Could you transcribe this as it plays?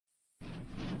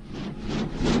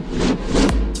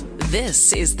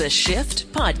This is the Shift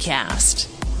Podcast.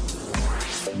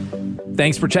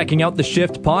 Thanks for checking out the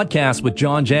Shift Podcast with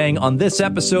John Jang. On this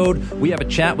episode, we have a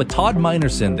chat with Todd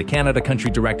Minerson, the Canada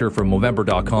Country Director for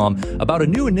Movember.com, about a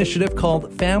new initiative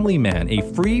called Family Man, a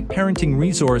free parenting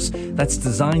resource that's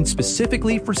designed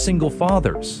specifically for single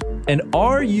fathers. And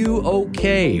are you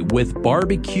okay with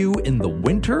barbecue in the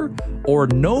winter or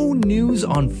no news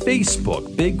on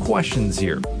Facebook? Big questions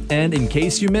here. And in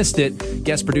case you missed it,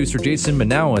 guest producer Jason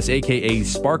Manawas, aka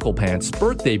Sparkle Pants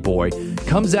Birthday Boy,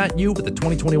 comes at you with the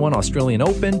 2021 Australian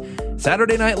Open,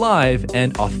 Saturday Night Live,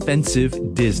 and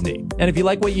Offensive Disney. And if you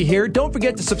like what you hear, don't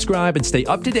forget to subscribe and stay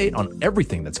up to date on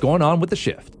everything that's going on with The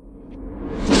Shift.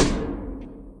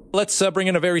 Let's bring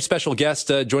in a very special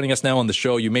guest joining us now on the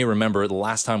show. You may remember the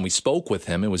last time we spoke with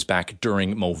him, it was back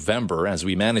during Movember, as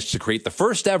we managed to create the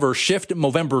first ever Shift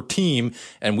Movember team,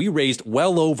 and we raised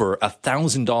well over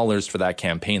 $1,000 for that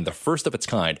campaign, the first of its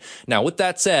kind. Now, with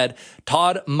that said,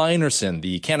 Todd Minerson,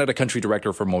 the Canada Country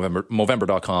Director for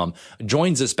Movember.com,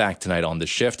 joins us back tonight on The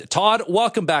Shift. Todd,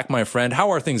 welcome back, my friend. How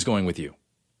are things going with you?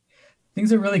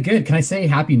 Things are really good. Can I say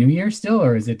Happy New Year still,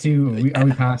 or is it are we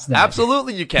past that?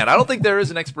 Absolutely, you can. I don't think there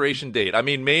is an expiration date. I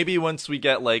mean, maybe once we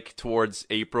get towards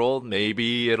April,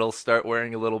 maybe it'll start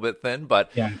wearing a little bit thin.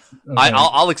 But yeah, okay.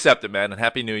 I'll accept it, man. And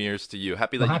Happy New Year's to you.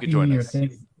 Happy that you could join us.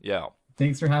 Thanks. Yeah.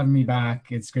 Thanks for having me back.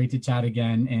 It's great to chat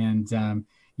again, and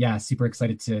super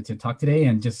excited to talk today.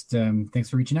 And just thanks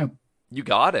for reaching out. You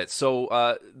got it.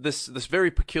 So this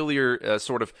very peculiar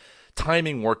sort of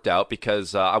timing worked out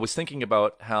because I was thinking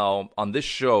about how on this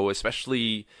show,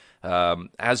 especially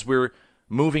as we're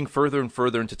moving further and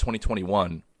further into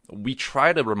 2021, we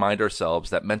try to remind ourselves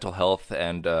that mental health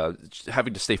and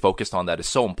having to stay focused on that is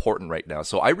so important right now.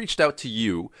 So I reached out to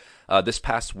you this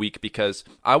past week because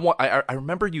I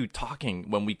remember you talking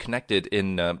when we connected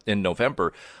in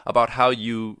November about how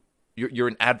you're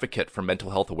an advocate for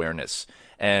mental health awareness,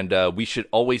 and we should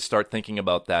always start thinking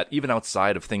about that even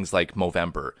outside of things like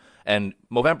Movember. And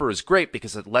Movember is great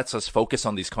because it lets us focus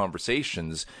on these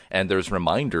conversations, and there's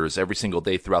reminders every single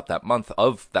day throughout that month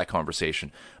of that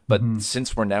conversation. But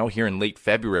since we're now here in late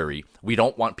February, we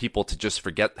don't want people to just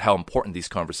forget how important these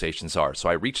conversations are. So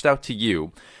I reached out to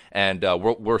you, and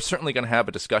we're certainly going to have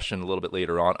a discussion a little bit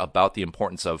later on about the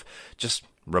importance of just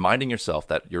reminding yourself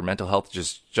that your mental health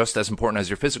is just as important as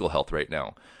your physical health right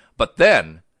now. But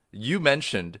then you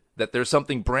mentioned that there's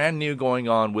something brand new going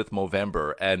on with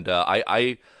Movember, and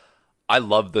I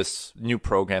love this new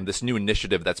program, this new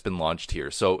initiative that's been launched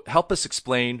here. So help us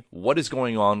explain what is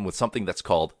going on with something that's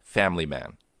called Family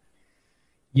Man.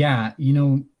 Yeah,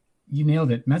 you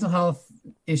nailed it. Mental health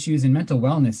issues and mental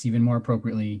wellness, even more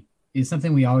appropriately, is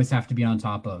something we always have to be on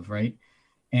top of, right?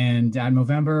 And at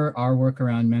Movember, our work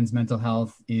around men's mental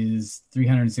health is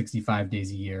 365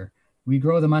 days a year. We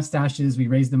grow the mustaches, we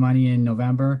raise the money in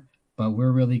November, but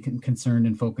we're really concerned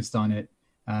and focused on it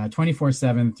 24/7,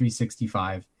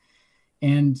 365.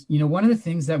 And, one of the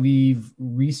things that we've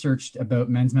researched about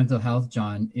men's mental health,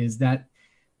 John, is that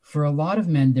for a lot of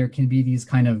men, there can be these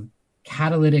kind of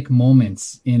catalytic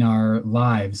moments in our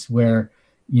lives where,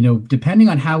 depending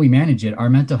on how we manage it,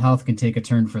 our mental health can take a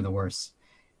turn for the worse.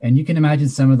 And you can imagine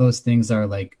some of those things are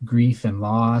like grief and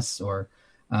loss, or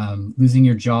losing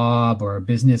your job, or a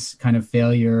business kind of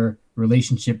failure,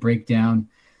 relationship breakdown.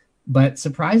 But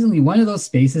surprisingly, one of those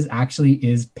spaces actually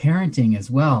is parenting as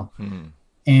well.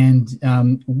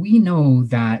 And we know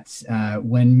that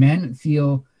when men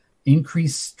feel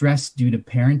increased stress due to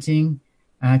parenting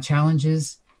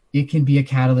challenges, it can be a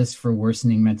catalyst for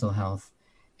worsening mental health.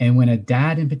 And when a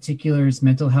dad in particular's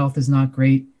mental health is not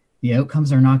great, the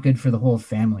outcomes are not good for the whole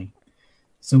family.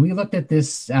 So we looked at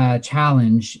this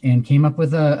challenge and came up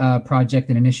with a project,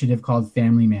 an initiative called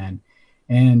Family Man.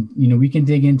 And, we can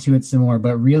dig into it some more,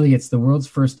 but really it's the world's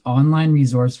first online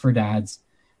resource for dads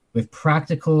with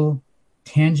practical,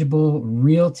 tangible,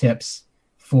 real tips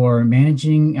for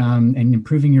managing and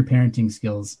improving your parenting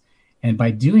skills. And by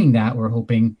doing that, we're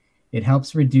hoping it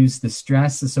helps reduce the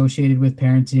stress associated with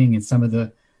parenting and some of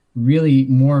the really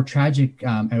more tragic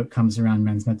outcomes around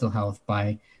men's mental health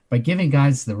by giving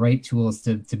guys the right tools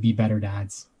to be better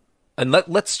dads. And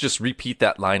let's just repeat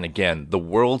that line again. The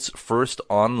world's first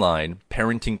online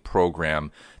parenting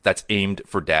program that's aimed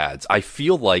for dads. I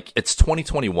feel like it's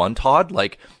 2021, Todd.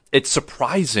 It's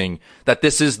surprising that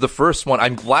this is the first one.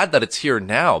 I'm glad that it's here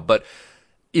now, but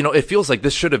it feels like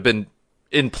this should have been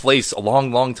in place a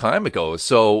long, long time ago.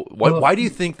 So why do you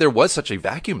think there was such a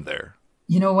vacuum there?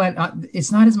 You know what?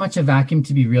 It's not as much a vacuum,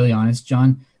 to be really honest,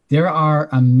 John. There are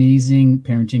amazing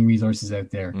parenting resources out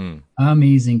there.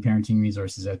 Amazing parenting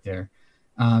resources out there.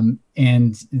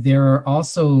 And there are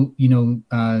also,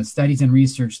 studies and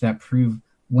research that prove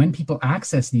when people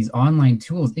access these online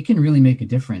tools, it can really make a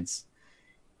difference.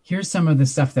 Here's some of the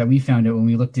stuff that we found out when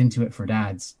we looked into it for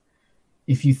dads.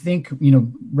 If you think,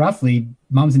 roughly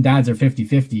moms and dads are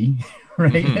 50-50,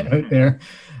 right, out there.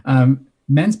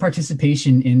 Men's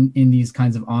participation in these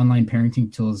kinds of online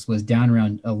parenting tools was down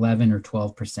around 11 or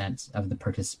 12% of the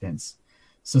participants.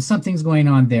 So something's going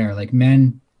on there. Like,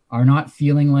 men are not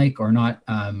feeling like, or not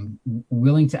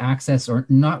willing to access, or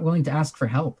not willing to ask for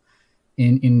help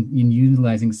in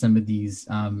utilizing some of these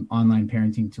online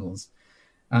parenting tools.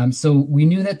 So we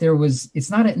knew that it's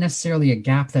not necessarily a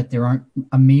gap that there aren't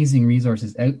amazing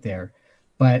resources out there,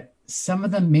 but some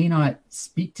of them may not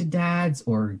speak to dads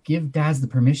or give dads the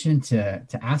permission to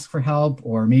ask for help,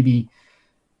 or maybe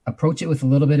approach it with a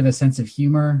little bit of a sense of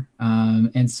humor.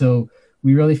 And so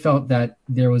we really felt that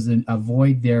there was a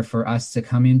void there for us to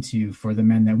come into for the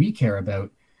men that we care about,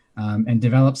 and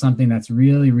develop something that's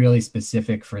really, really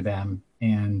specific for them.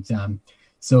 And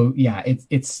so, yeah,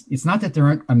 it's not that there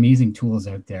aren't amazing tools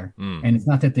out there, and it's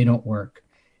not that they don't work.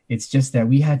 It's just that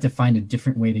we had to find a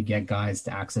different way to get guys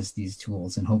to access these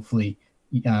tools and hopefully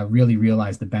really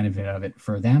realize the benefit of it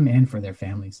for them and for their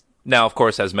families. Now, of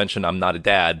course, as mentioned, I'm not a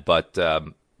dad, but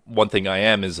one thing I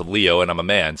am is a Leo, and I'm a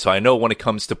man. So I know when it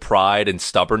comes to pride and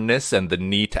stubbornness and the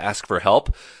need to ask for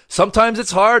help, sometimes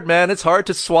it's hard, man. It's hard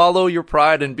to swallow your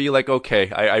pride and be like,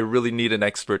 okay, I really need an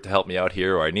expert to help me out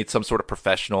here, or I need some sort of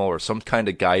professional or some kind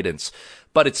of guidance.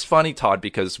 But it's funny, Todd,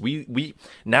 because we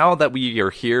now that we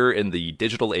are here in the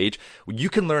digital age, you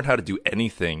can learn how to do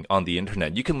anything on the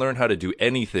internet. You can learn how to do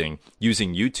anything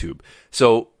using YouTube.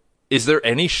 So is there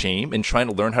any shame in trying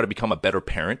to learn how to become a better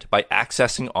parent by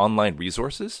accessing online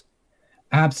resources?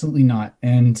 Absolutely not.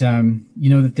 And,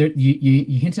 that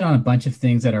you hinted on a bunch of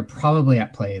things that are probably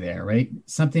at play there, right?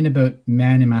 Something about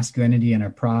man and masculinity and our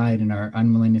pride and our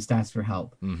unwillingness to ask for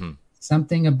help. Mm-hmm.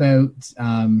 Something about,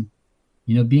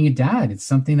 being a dad. It's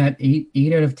something that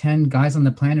eight out of 10 guys on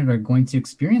the planet are going to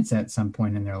experience at some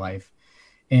point in their life.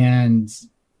 And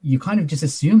you kind of just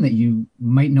assume that you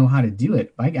might know how to do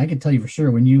it. I can tell you for sure,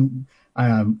 when you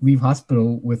leave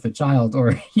hospital with a child,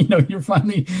 or, you're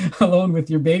finally alone with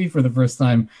your baby for the first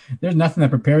time, there's nothing that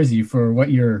prepares you for what's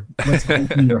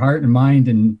in your heart and mind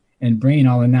and brain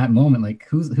all in that moment. Like,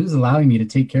 who's allowing me to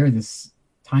take care of this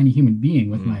tiny human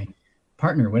being with my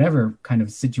partner, whatever kind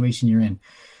of situation you're in.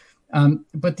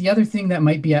 But the other thing that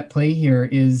might be at play here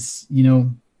is,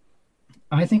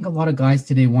 I think a lot of guys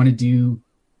today want to do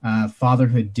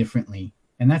fatherhood differently.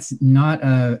 And that's not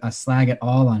a slag at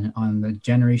all on the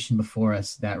generation before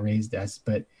us that raised us.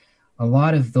 But a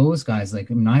lot of those guys, like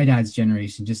my dad's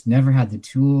generation, just never had the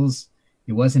tools.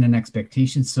 It wasn't an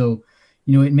expectation. So,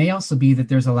 it may also be that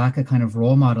there's a lack of kind of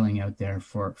role modeling out there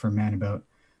for men about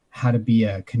how to be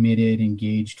a committed,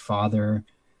 engaged father,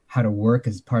 how to work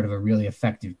as part of a really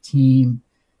effective team,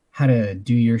 how to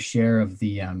do your share of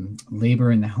the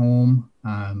labor in the home,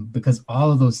 because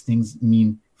all of those things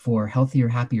mean for healthier,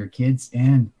 happier kids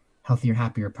and healthier,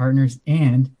 happier partners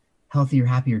and healthier,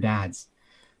 happier dads.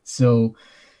 So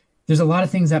there's a lot of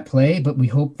things at play, but we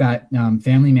hope that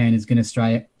Family Man is going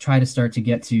to try to start to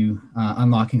get to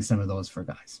unlocking some of those for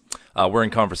guys. We're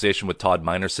in conversation with Todd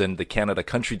Meinerson, the Canada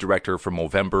Country Director for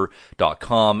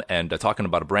Movember.com, and talking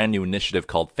about a brand new initiative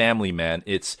called Family Man.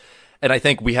 And I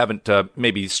think we haven't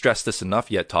maybe stressed this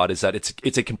enough yet, Todd, is that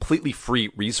it's a completely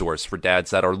free resource for dads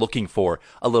that are looking for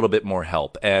a little bit more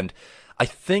help. And I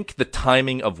think the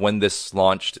timing of when this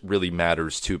launched really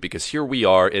matters too, because here we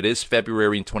are, it is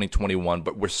February in 2021,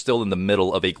 but we're still in the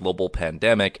middle of a global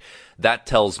pandemic. That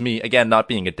tells me, again, not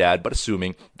being a dad, but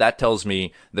assuming, that tells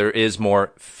me there is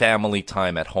more family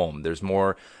time at home. There's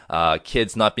more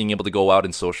kids not being able to go out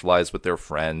and socialize with their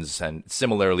friends. And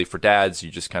similarly for dads, you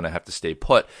just kind of have to stay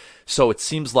put. So it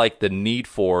seems like the need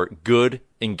for good,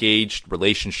 engaged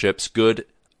relationships, good,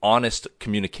 honest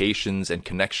communications and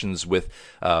connections with,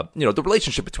 the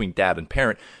relationship between dad and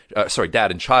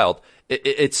child.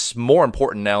 It's more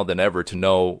important now than ever to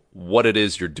know what it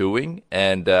is you're doing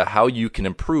and how you can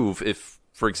improve if,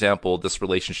 for example, this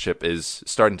relationship is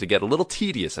starting to get a little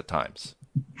tedious at times.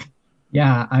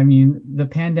 Yeah, I mean, the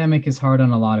pandemic is hard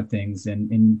on a lot of things.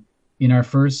 And in our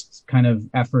first kind of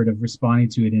effort of responding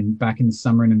to it back in the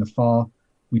summer and in the fall,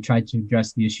 we tried to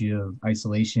address the issue of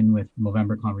isolation with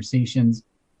Movember Conversations,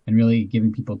 and really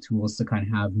giving people tools to kind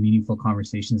of have meaningful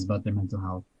conversations about their mental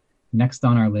health. Next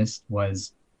on our list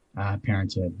was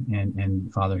parenthood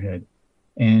and fatherhood.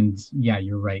 And yeah,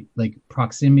 you're right. Like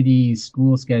proximity,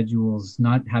 school schedules,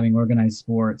 not having organized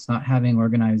sports, not having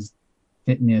organized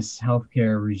fitness,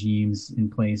 healthcare regimes in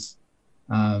place.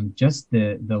 Just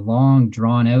the long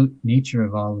drawn out nature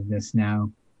of all of this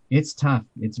now, it's tough.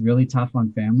 It's really tough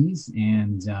on families.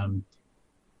 And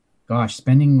gosh,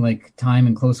 spending like time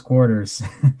in close quarters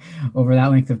over that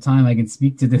length of time, I can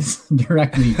speak to this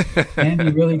directly, can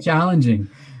be really challenging.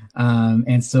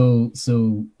 And so,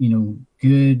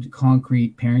 good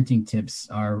concrete parenting tips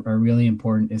are really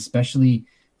important, especially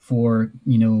for,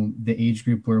 the age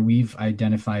group where we've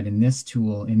identified in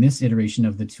this iteration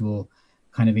of the tool,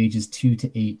 kind of ages 2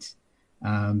 to 8,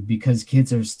 because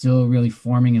kids are still really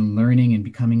forming and learning and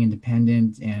becoming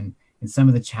independent. And some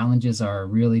of the challenges are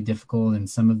really difficult. And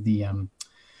some of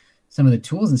the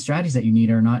tools and strategies that you need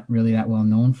are not really that well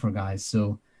known for guys.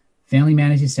 So Family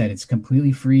Man, as you said, it's a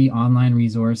completely free online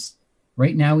resource.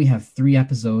 Right now, we have 3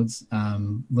 episodes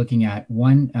looking at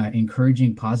one,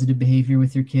 encouraging positive behavior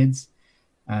with your kids.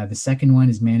 The second one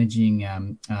is managing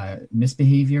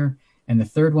misbehavior. And the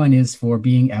third one is for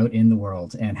being out in the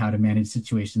world and how to manage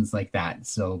situations like that.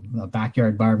 So a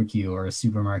backyard barbecue or a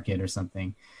supermarket or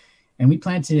something. And we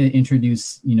plan to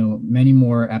introduce, many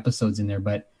more episodes in there,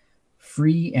 but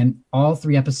free. And all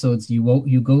 3 episodes,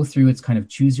 you go through, it's kind of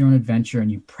choose your own adventure,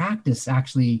 and you practice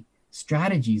actually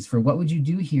strategies for what would you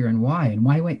do here and why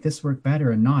might this work better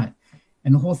and not.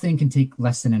 And the whole thing can take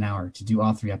less than an hour to do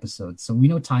all 3 episodes. So we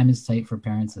know time is tight for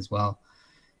parents as well.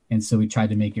 And so we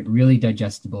tried to make it really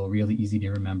digestible, really easy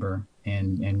to remember,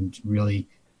 and really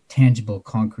tangible,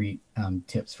 concrete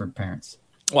tips for parents.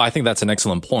 Well, I think that's an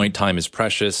excellent point. Time is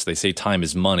precious. They say time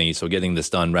is money. So getting this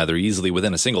done rather easily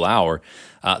within a single hour,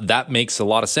 that makes a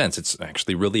lot of sense. It's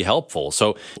actually really helpful.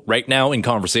 So right now in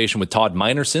conversation with Todd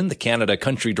Minerson, the Canada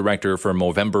Country Director for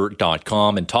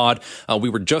Movember.com. And Todd, we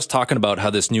were just talking about how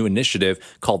this new initiative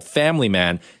called Family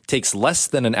Man takes less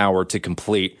than an hour to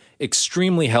complete.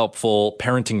 Extremely helpful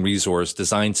parenting resource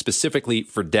designed specifically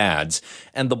for dads.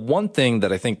 And the one thing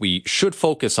that I think we should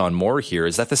focus on more here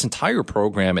is that this entire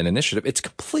program and initiative, it's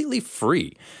completely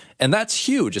free. And that's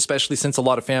huge, especially since a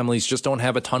lot of families just don't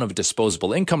have a ton of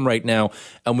disposable income right now.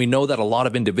 And we know that a lot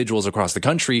of individuals across the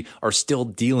country are still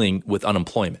dealing with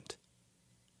unemployment.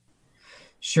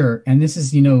 Sure. And this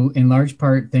is, in large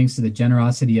part, thanks to the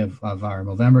generosity of our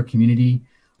Movember community.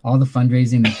 All the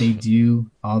fundraising that they do,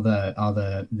 all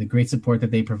the great support that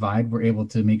they provide, we're able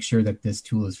to make sure that this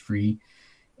tool is free.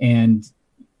 And,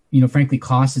 frankly,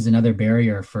 cost is another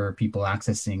barrier for people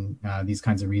accessing these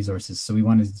kinds of resources. So we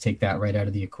wanted to take that right out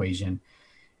of the equation.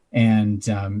 And,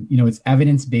 it's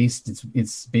evidence-based.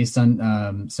 It's based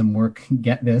on some work,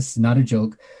 get this, not a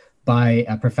joke, by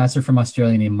a professor from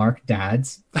Australia named Mark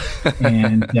Dadds.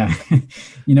 And,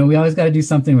 we always got to do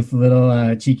something with a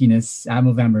little cheekiness at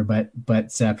Movember,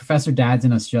 but Professor Dadds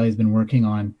in Australia has been working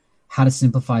on how to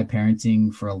simplify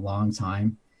parenting for a long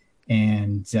time.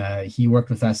 And he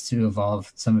worked with us to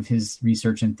evolve some of his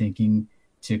research and thinking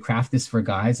to craft this for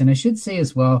guys. And I should say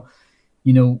as well,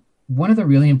 one of the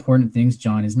really important things,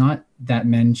 John, is not that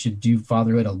men should do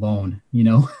fatherhood alone,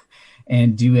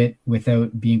 and do it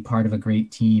without being part of a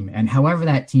great team. And however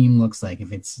that team looks like,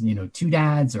 if it's, 2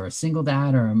 dads or a single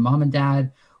dad or a mom and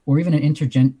dad, or even an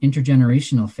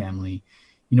intergenerational family,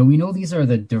 we know these are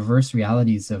the diverse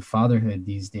realities of fatherhood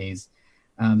these days.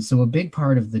 So a big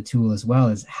part of the tool as well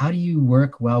is how do you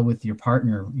work well with your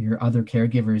partner, your other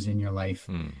caregivers in your life,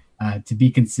 to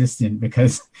be consistent?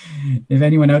 Because if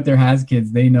anyone out there has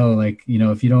kids, they know, if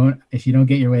you don't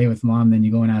get your way with mom, then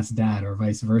you go and ask dad, or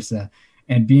vice versa.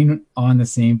 And being on the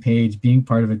same page, being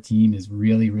part of a team is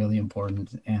really, really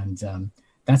important. And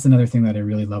that's another thing that I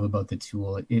really love about the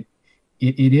tool. It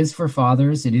is for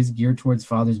fathers. It is geared towards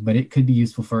fathers, but it could be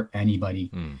useful for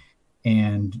anybody.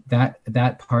 And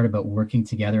that part about working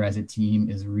together as a team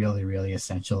is really, really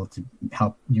essential to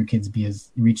help your kids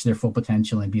reach their full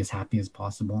potential and be as happy as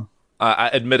possible.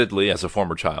 Admittedly, as a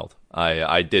former child,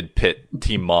 I did pit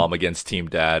Team Mom against Team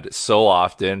Dad so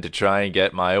often to try and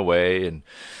get my way and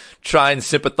try and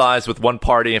sympathize with one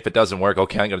party. If it doesn't work,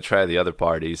 okay, I'm going to try the other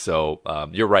party. So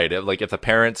you're right. If the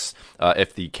parents,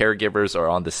 if the caregivers are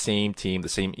on the same team, the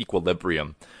same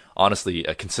equilibrium, honestly,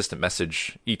 a consistent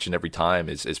message each and every time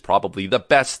is probably the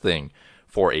best thing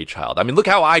for a child. I mean, look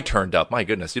how I turned up. My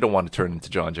goodness, you don't want to turn into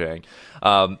John Jang.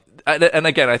 And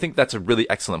again, I think that's a really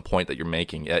excellent point that you're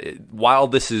making. While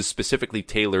this is specifically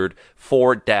tailored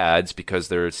for dads, because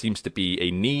there seems to be a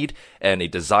need and a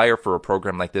desire for a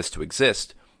program like this to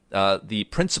exist, the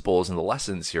principles and the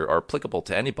lessons here are applicable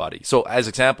to anybody. So as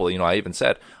example, I even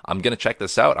said, I'm going to check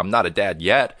this out. I'm not a dad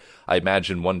yet. I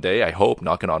imagine one day, I hope,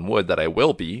 knocking on wood, that I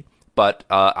will be. But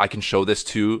I can show this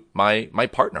to my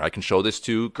partner. I can show this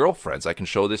to girlfriends. I can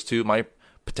show this to my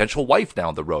potential wife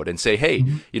down the road and say, hey,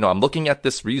 I'm looking at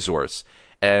this resource,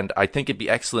 and I think it'd be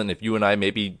excellent if you and I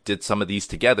maybe did some of these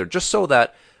together, just so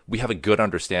that we have a good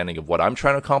understanding of what I'm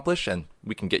trying to accomplish, and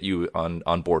we can get you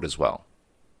on board as well.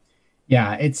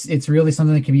 Yeah, it's really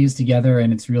something that can be used together,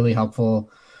 and it's really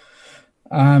helpful.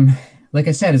 Um, like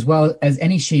I said, as well as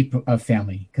any shape of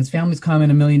family, because families come in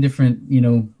a million different,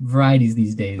 varieties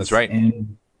these That's days, right.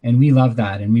 and we love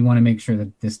that, and we want to make sure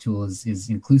that this tool is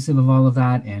inclusive of all of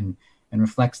that and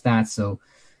reflects that. So,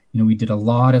 we did a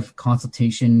lot of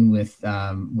consultation with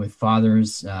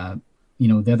fathers. The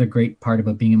other great part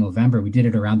about being in Movember, we did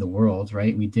it around the world,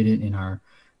 right? We did it in our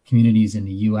communities in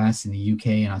the US, in the UK,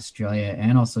 and Australia,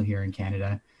 and also here in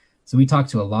Canada. So we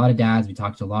talked to a lot of dads, we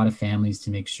talked to a lot of families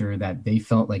to make sure that they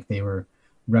felt like they were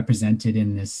represented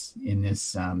in this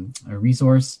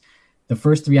resource. The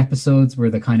first 3 episodes were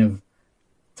the kind of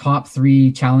top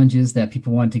 3 challenges that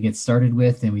people want to get started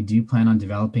with, and we do plan on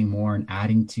developing more and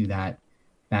adding to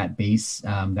that base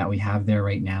that we have there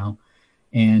right now.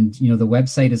 And the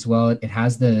website as well, it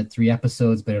has the 3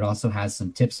 episodes, but it also has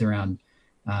some tips around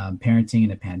parenting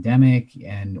in a pandemic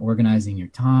and organizing your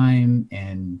time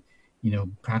and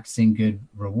practicing good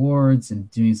rewards and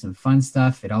doing some fun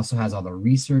stuff. It also has all the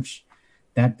research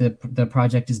that the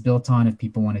project is built on if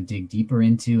people want to dig deeper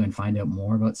into and find out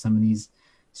more about some of these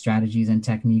strategies and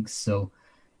techniques. So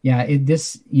yeah,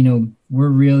 we're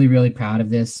really, really proud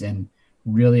of this and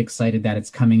really excited that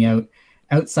it's coming out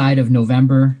outside of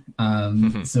November,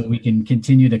 so we can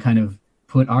continue to kind of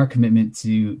put our commitment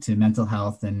to mental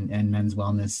health and men's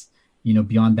wellness,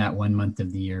 beyond that 1 month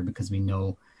of the year, because we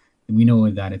know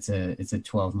that it's a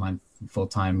 12-month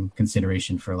full-time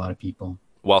consideration for a lot of people.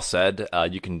 Well said.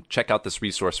 You can check out this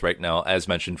resource right now, as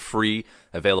mentioned, free,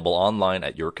 available online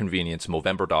at your convenience,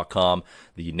 Movember.com.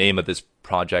 The name of this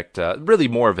project, really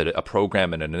more of a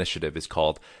program and an initiative, is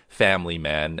called Family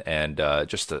Man, and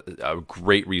just a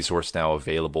great resource now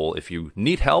available. If you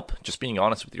need help, just being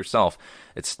honest with yourself,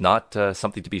 it's not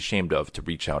something to be ashamed of to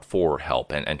reach out for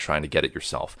help and trying to get it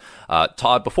yourself.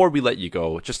 Todd, before we let you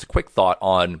go, just a quick thought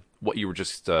on what you were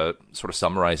just sort of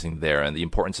summarizing there and the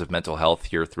importance of mental health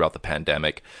here throughout the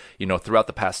pandemic. Throughout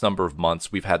the past number of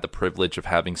months, we've had the privilege of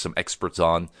having some experts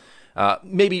on,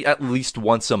 maybe at least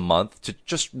once a month, to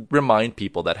just remind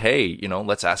people that, hey,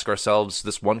 let's ask ourselves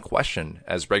this one question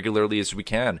as regularly as we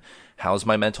can. How's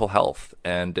my mental health?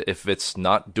 And if it's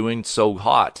not doing so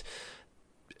hot,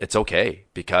 it's okay,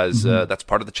 because that's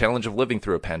part of the challenge of living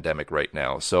through a pandemic right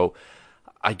now. So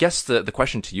I guess the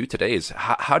question to you today is,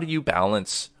 how do you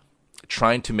balance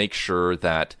trying to make sure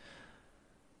that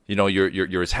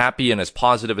you're as happy and as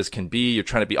positive as can be, you're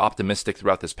trying to be optimistic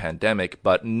throughout this pandemic,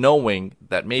 but knowing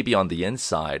that maybe on the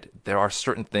inside there are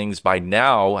certain things by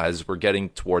now, as we're getting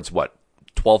towards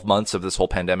 12 months of this whole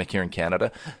pandemic here in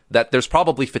Canada, that there's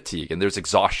probably fatigue and there's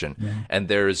exhaustion, and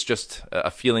there's just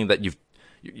a feeling that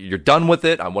you're done with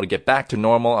it. I want to get back to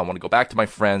normal. I want to go back to my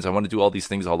friends. I want to do all these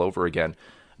things all over again.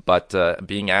 But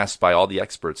being asked by all the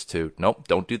experts to, nope,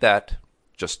 don't do that.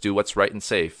 Just do what's right and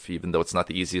safe, even though it's not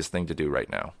the easiest thing to do right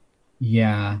now.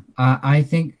 Yeah, I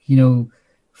think,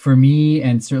 for me,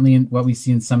 and certainly in what we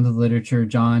see in some of the literature,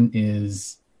 John,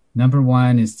 is number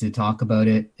 1 is to talk about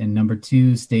it, and number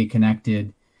 2, stay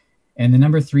connected. And the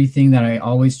number 3 thing that I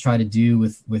always try to do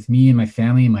with me and my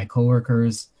family and my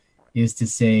coworkers is to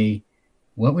say,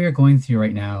 what we are going through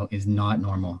right now is not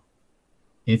normal.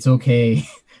 It's okay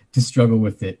to struggle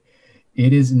with it.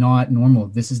 It is not normal.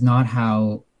 This is not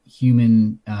how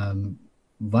human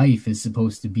life is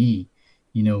supposed to be.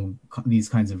 These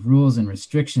kinds of rules and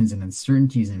restrictions and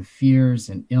uncertainties and fears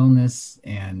and illness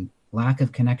and lack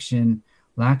of connection,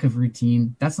 lack of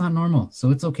routine, that's not normal.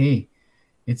 So it's okay.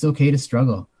 It's okay to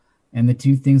struggle. And the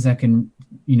 2 things that can,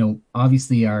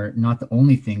 obviously are not the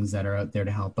only things that are out there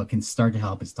to help, but can start to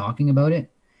help, is talking about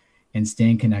it and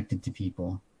staying connected to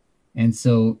people. And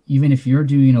so even if you're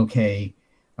doing okay,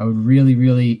 I would really,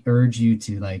 really urge you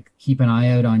to keep an eye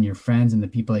out on your friends and the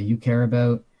people that you care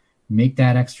about. Make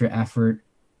that extra effort.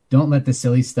 Don't let the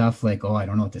silly stuff I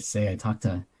don't know what to say. I talked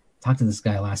to this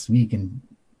guy last week, and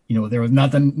there was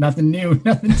nothing new,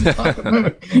 nothing to talk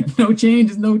about. No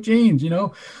change is no change,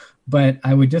 But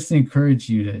I would just encourage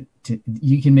you to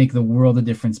you can make the world of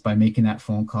difference by making that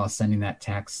phone call, sending that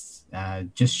text,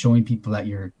 just showing people that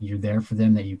you're there for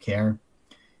them, that you care,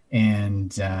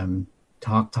 and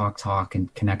talk,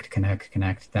 and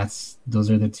connect.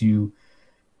 Those are the 2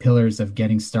 pillars of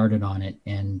getting started on it.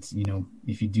 And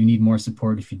if you do need more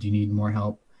support, if you do need more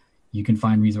help, you can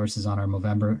find resources on our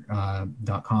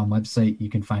Movember.com website. You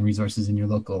can find resources in your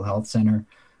local health center,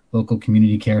 local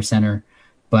community care center.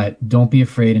 But don't be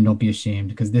afraid and don't be ashamed,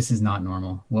 because this is not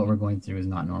normal. What we're going through is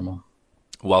not normal.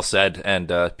 Well said.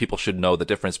 And people should know the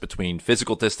difference between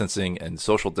physical distancing and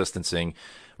social distancing.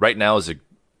 Right now is an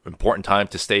important time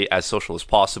to stay as social as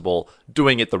possible,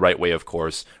 doing it the right way, of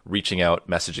course, reaching out,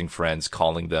 messaging friends,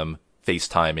 calling them,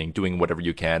 FaceTiming, doing whatever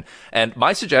you can. And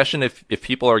my suggestion, if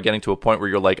people are getting to a point where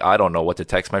you're like, I don't know what to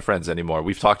text my friends anymore,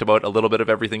 we've talked about a little bit of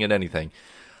everything and anything.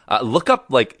 Look up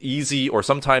like easy or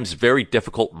sometimes very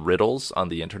difficult riddles on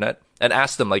the internet and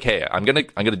ask them like, hey, I'm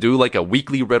gonna do like a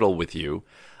weekly riddle with you.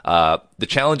 The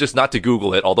challenge is not to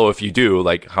Google it, although if you do,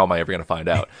 like, how am I ever gonna find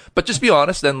out? But just be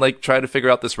honest and like try to figure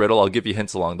out this riddle. I'll give you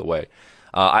hints along the way.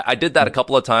 I did that a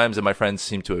couple of times, and my friends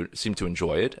seem to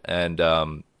enjoy it. And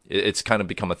it's kind of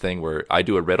become a thing where I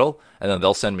do a riddle, and then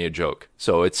they'll send me a joke.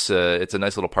 So it's a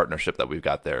nice little partnership that we've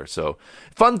got there. So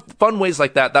fun ways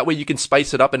like that. That way you can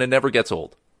spice it up, and it never gets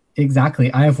old. Exactly.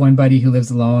 I have one buddy who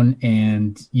lives alone,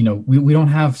 and we don't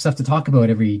have stuff to talk about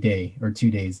every day or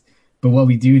 2 days. But what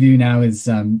we do now is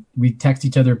we text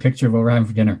each other a picture of what we're having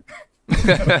for dinner.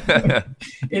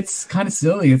 It's kind of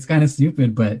silly. It's kind of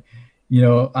stupid, but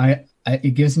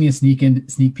it gives me a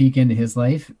sneak peek into his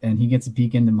life, and he gets a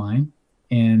peek into mine.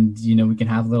 And we can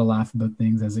have a little laugh about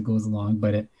things as it goes along,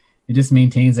 but it just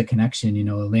maintains a connection,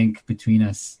 a link between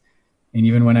us. And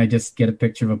even when I just get a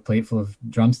picture of a plate full of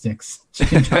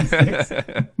chicken drumsticks,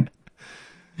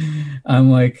 I'm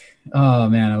like, oh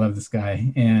man, I love this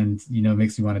guy. And, it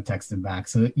makes me want to text him back.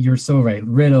 So you're so right.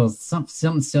 Riddles,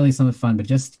 something silly, something fun, but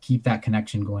just keep that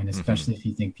connection going, especially if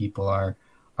you think people are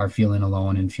feeling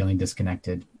alone and feeling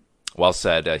disconnected. Well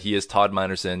said. He is Todd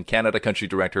Minerson, Canada Country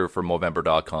Director for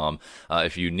Movember.com.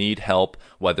 If you need help,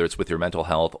 whether it's with your mental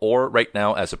health or right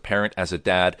now as a parent, as a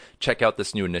dad, check out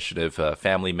this new initiative,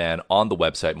 Family Man, on the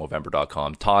website,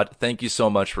 Movember.com. Todd, thank you so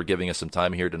much for giving us some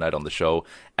time here tonight on the show.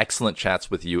 Excellent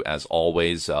chats with you as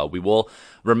always. We will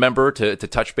remember to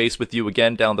touch base with you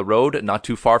again down the road, not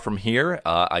too far from here.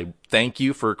 I thank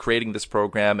you for creating this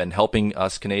program and helping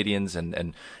us Canadians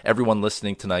and everyone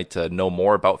listening tonight to know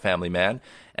more about Family Man.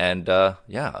 And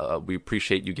we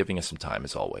appreciate you giving us some time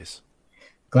as always.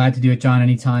 Glad to do it, John,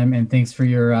 anytime. And thanks for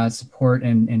your support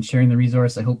and sharing the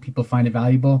resource. I hope people find it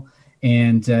valuable.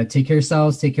 And take care of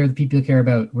yourselves. Take care of the people you care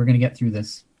about. We're going to get through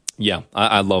this. Yeah,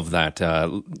 I love that.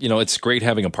 It's great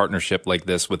having a partnership like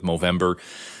this with Movember.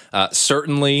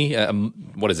 Certainly,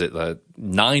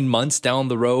 9 months down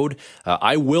the road,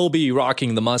 I will be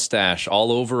rocking the mustache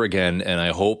all over again. And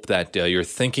I hope that you're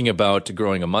thinking about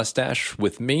growing a mustache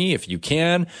with me if you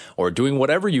can, or doing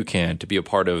whatever you can to be a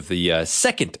part of the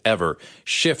second ever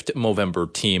Shift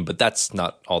Movember team. But that's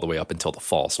not all the way up until the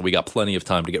fall. So we got plenty of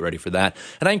time to get ready for that.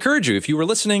 And I encourage you, if you were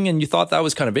listening and you thought that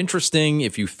was kind of interesting,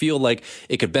 if you feel like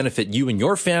it could benefit you and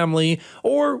your family,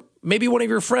 or maybe one of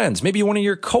your friends, maybe one of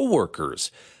your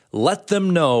coworkers, let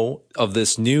them know of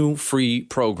this new free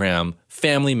program,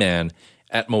 Family Man,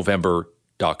 at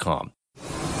Movember.com.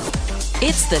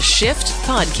 It's the Shift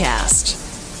Podcast.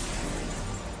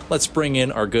 Let's bring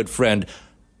in our good friend,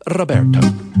 Roberto.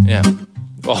 Yeah.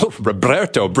 Oh,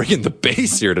 Roberto, bringing the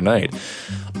bass here tonight.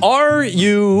 Are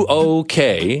you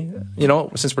okay?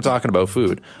 Since we're talking about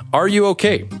food, are you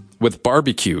okay with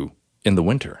barbecue in the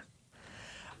winter?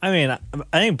 I mean,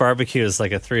 I think barbecue is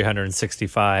like a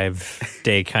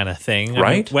 365-day kind of thing, right?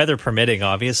 I mean, weather permitting,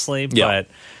 obviously, yeah.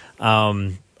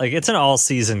 But it's an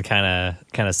all-season kind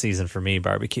of season for me.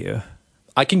 Barbecue.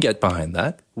 I can get behind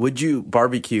that. Would you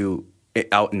barbecue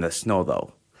out in the snow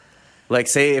though? Like,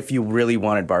 say if you really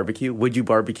wanted barbecue, would you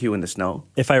barbecue in the snow?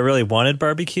 If I really wanted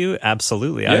barbecue,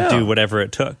 absolutely. Yeah. I'd do whatever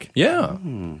it took. Yeah.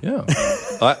 Yeah.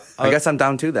 I guess I'm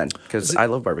down too then, because I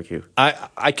love barbecue.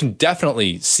 I can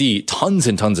definitely see tons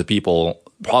and tons of people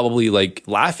probably like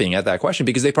laughing at that question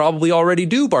because they probably already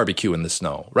do barbecue in the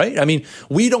snow, right? I mean,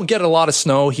 we don't get a lot of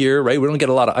snow here, right? We don't get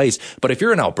a lot of ice. But if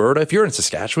you're in Alberta, if you're in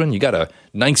Saskatchewan, you got a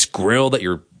nice grill that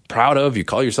you're proud of, you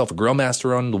call yourself a grill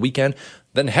master on the weekend,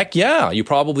 then heck yeah, you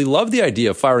probably love the idea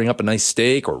of firing up a nice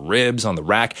steak or ribs on the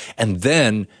rack, and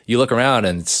then you look around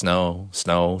and snow,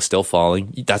 still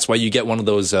falling. That's why you get one of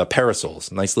those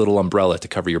parasols, nice little umbrella to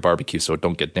cover your barbecue so it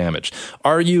don't get damaged.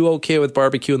 Are you okay with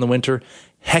barbecue in the winter?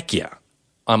 Heck yeah.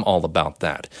 I'm all about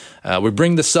that. We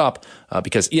bring this up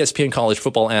because ESPN college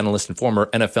football analyst and former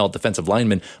NFL defensive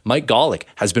lineman Mike Golick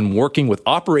has been working with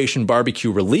Operation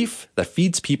Barbecue Relief that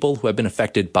feeds people who have been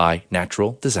affected by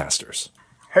natural disasters.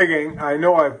 Hey gang, I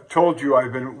know I've told you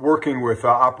I've been working with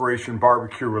Operation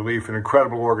Barbecue Relief, an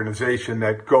incredible organization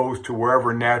that goes to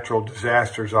wherever natural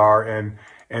disasters are and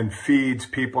feeds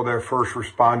people, their first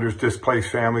responders,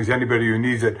 displaced families, anybody who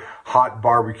needs it, hot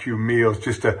barbecue meals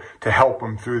just to help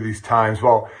them through these times.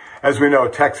 Well, as we know,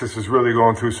 Texas is really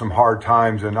going through some hard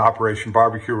times, and Operation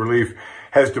Barbecue Relief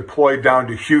has deployed down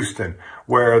to Houston,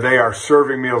 where they are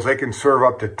serving meals. They can serve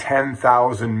up to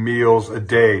 10,000 meals a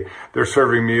day. They're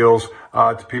serving meals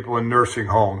to people in nursing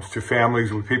homes, to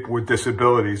families with people with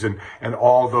disabilities, and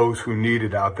all those who need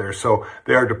it out there. So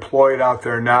they are deployed out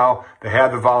there now. They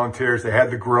have the volunteers, they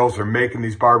have the grills, they're making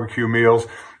these barbecue meals.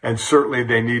 And certainly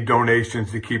they need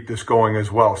donations to keep this going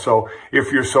as well. So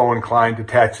if you're so inclined,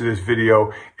 attached to this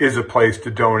video is a place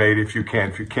to donate if you can.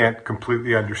 If you can't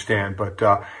completely understand. But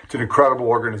it's an incredible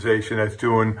organization that's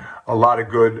doing a lot of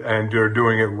good, and they're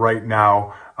doing it right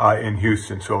now in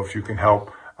Houston. So if you can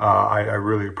help, I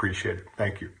really appreciate it.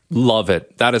 Thank you. Love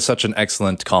it. That is such an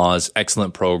excellent cause,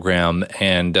 excellent program.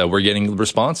 And we're getting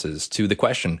responses to the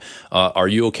question, are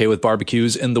you okay with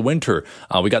barbecues in the winter?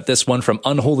 We got this one from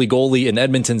Unholy Goalie in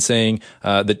Edmonton saying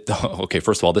okay,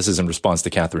 first of all, this is in response to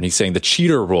Catherine. He's saying the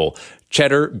cheater roll,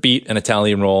 cheddar, beet, and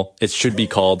Italian roll. It should be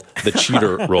called the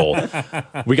cheater roll.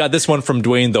 We got this one from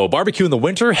Dwayne, though. Barbecue in the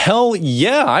winter? Hell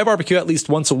yeah. I barbecue at least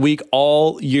once a week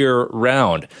all year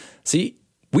round. See,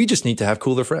 we just need to have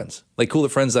cooler friends, like cooler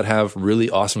friends that have really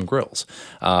awesome grills.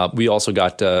 We also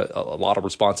got a lot of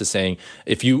responses saying,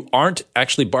 if you aren't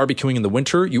actually barbecuing in the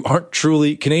winter, you aren't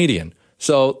truly Canadian.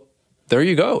 So there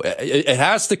you go. It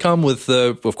has to come with,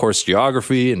 of course,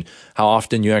 geography and how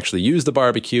often you actually use the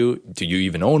barbecue. Do you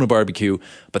even own a barbecue?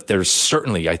 But there's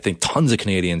certainly, I think, tons of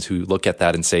Canadians who look at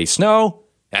that and say, snow?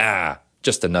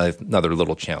 Just another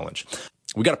little challenge.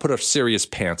 We got to put our serious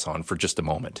pants on for just a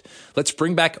moment. Let's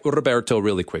bring back Roberto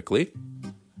really quickly.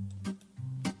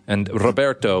 And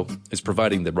Roberto is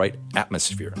providing the right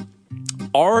atmosphere.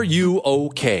 Are you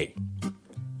okay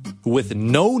with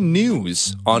no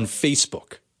news on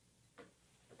Facebook?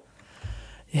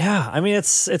 Yeah, I mean,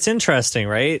 it's interesting,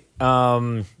 right?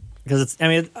 Because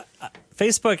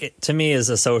Facebook to me is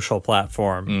a social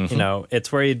platform. Mm-hmm. You know, it's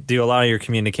where you do a lot of your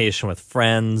communication with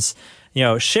friends, you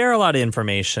know, share a lot of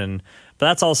information. But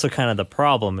that's also kind of the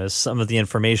problem, is some of the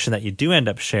information that you do end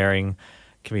up sharing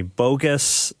can be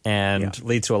bogus and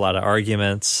lead to a lot of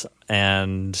arguments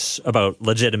and about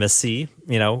legitimacy,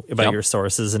 you know, about your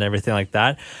sources and everything like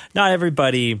that. Not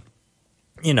everybody,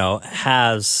 you know,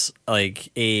 has like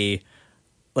a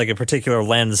particular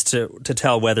lens to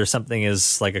tell whether something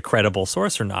is like a credible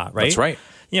source or not, right? That's right.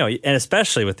 You know, and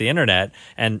especially with the internet.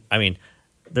 And I mean,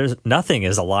 there's nothing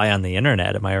is a lie on the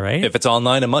internet. Am I right? If it's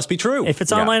online, it must be true. If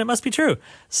it's online, it must be true.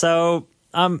 So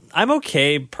I'm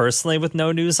okay personally with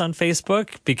no news on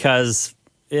Facebook because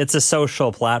it's a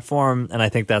social platform, and I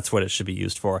think that's what it should be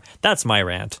used for. That's my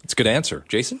rant. It's a good answer.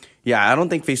 Jason? Yeah, I don't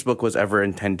think Facebook was ever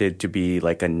intended to be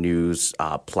like a news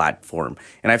platform.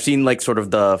 And I've seen like sort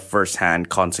of the firsthand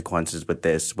consequences with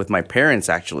this, with my parents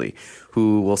actually,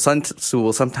 who will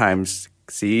sometimes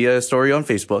see a story on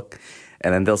Facebook,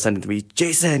 and then they'll send it to me,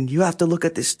 Jason, you have to look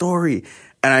at this story.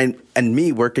 And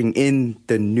me working in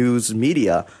the news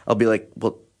media, I'll be like,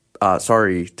 well,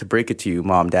 sorry to break it to you,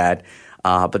 Mom, Dad,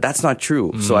 but that's not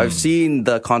true. So I've seen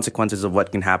the consequences of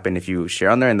what can happen if you share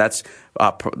on there. And that's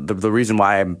the reason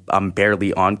why I'm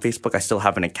barely on Facebook. I still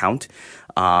have an account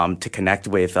to connect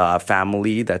with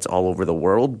family that's all over the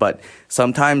world. But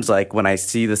sometimes, like when I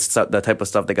see the type of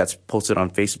stuff that gets posted on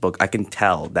Facebook, I can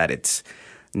tell that it's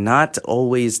not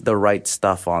always the right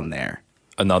stuff on there.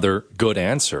 Another good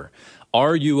answer.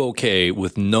 Are you okay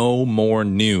with no more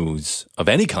news of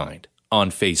any kind on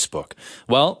Facebook?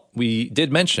 Well, we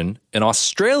did mention in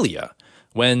Australia,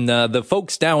 when the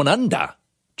folks down under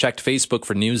checked Facebook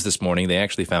for news this morning, they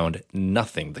actually found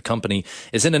nothing. The company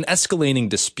is in an escalating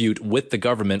dispute with the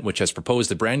government, which has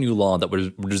proposed a brand new law that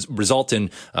would result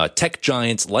in tech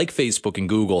giants like Facebook and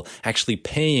Google actually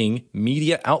paying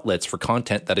media outlets for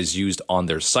content that is used on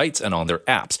their sites and on their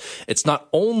apps. It's not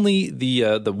only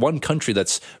the one country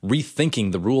that's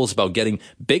rethinking the rules about getting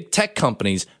big tech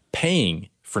companies paying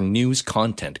for news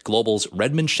content. Global's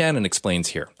Redmond Shannon explains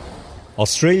here.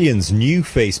 Australians knew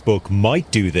Facebook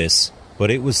might do this,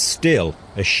 but it was still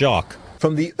a shock.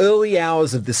 From the early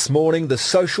hours of this morning, the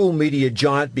social media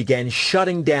giant began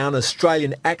shutting down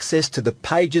Australian access to the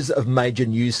pages of major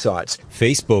news sites.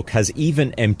 Facebook has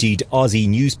even emptied Aussie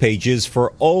news pages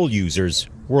for all users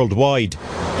worldwide.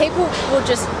 People will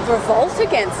just revolt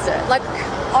against it. Like,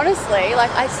 honestly,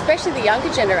 especially the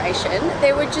younger generation,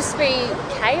 there would just be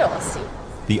chaos.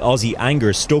 The Aussie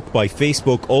anger stoked by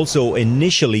Facebook also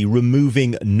initially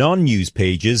removing non-news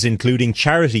pages, including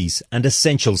charities and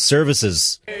essential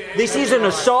services. This is an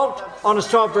assault on a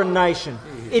sovereign nation.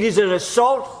 It is an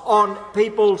assault on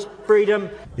people's freedom.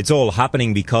 It's all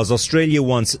happening because Australia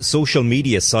wants social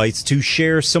media sites to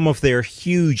share some of their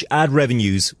huge ad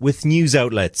revenues with news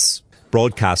outlets.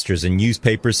 Broadcasters and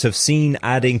newspapers have seen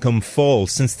ad income fall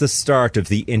since the start of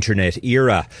the internet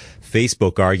era.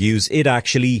 Facebook argues it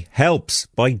actually helps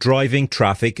by driving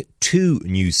traffic to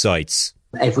news sites.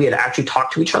 If we had actually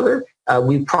talked to each other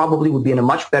we probably would be in a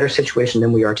much better situation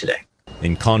than we are today.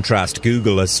 In contrast,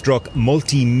 Google has struck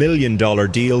multi-million-dollar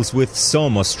deals with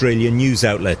some Australian news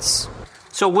outlets.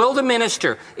 So will the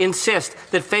minister insist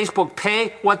that Facebook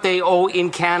pay what they owe in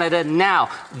Canada now?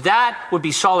 That would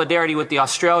be solidarity with the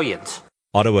Australians.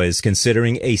 Ottawa is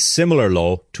considering a similar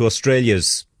law to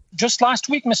Australia's. Just last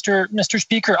week, Mr.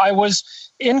 Speaker, I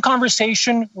was in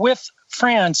conversation with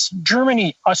France,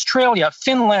 Germany, Australia,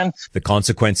 Finland. The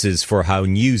consequences for how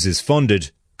news is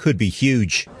funded could be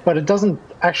huge. But it doesn't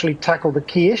actually tackle the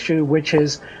key issue, which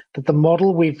is that the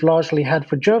model we've largely had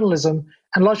for journalism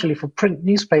and largely for print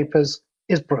newspapers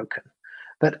is broken.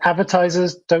 That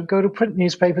advertisers don't go to print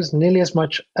newspapers nearly as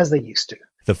much as they used to.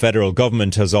 The federal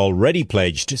government has already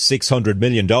pledged $600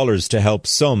 million to help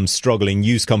some struggling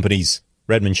news companies.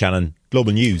 Redmond Shannon,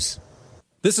 Global News.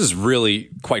 This is really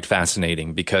quite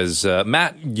fascinating because,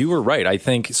 Matt, you were right. I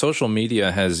think social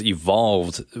media has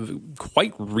evolved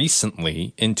quite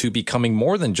recently into becoming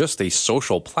more than just a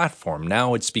social platform.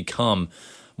 Now it's become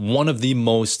one of the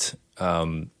most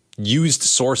used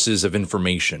sources of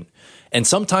information. And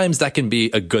sometimes that can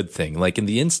be a good thing. Like in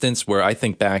the instance where I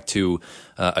think back to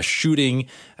a shooting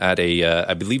at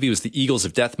I believe it was the Eagles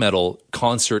of Death Metal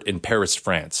concert in Paris,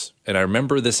 France. And I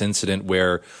remember this incident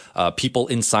where people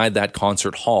inside that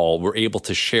concert hall were able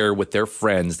to share with their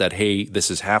friends that, hey, this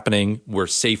is happening. We're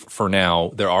safe for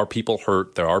now. There are people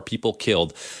hurt. There are people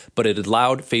killed. But it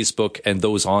allowed Facebook and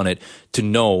those on it to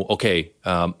know, okay,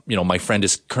 my friend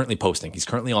is currently posting. He's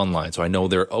currently online. So I know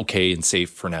they're okay and safe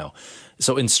for now.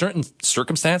 So in certain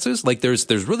circumstances, like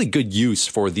there's really good use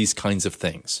for these kinds of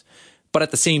things. But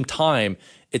at the same time,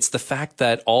 it's the fact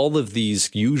that all of these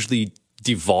usually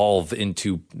devolve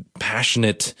into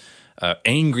passionate,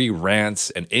 angry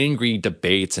rants and angry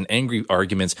debates and angry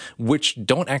arguments, which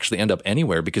don't actually end up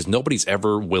anywhere because nobody's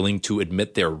ever willing to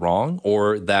admit they're wrong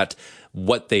or that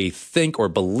what they think or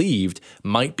believed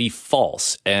might be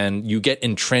false. And you get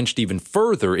entrenched even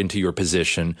further into your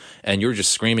position and you're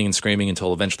just screaming and screaming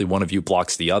until eventually one of you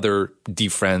blocks the other,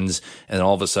 defriends, and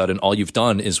all of a sudden all you've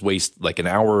done is waste like an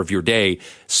hour of your day,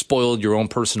 spoiled your own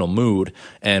personal mood,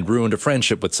 and ruined a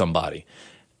friendship with somebody.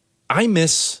 I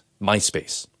miss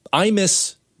MySpace. I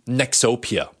miss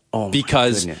Nexopia.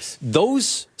 Because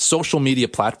those social media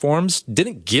platforms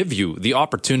didn't give you the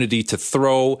opportunity to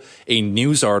throw a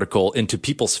news article into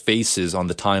people's faces on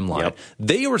the timeline. Yep.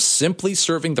 They were simply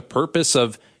serving the purpose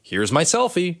of, here's my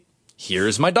selfie,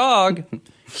 here's my dog,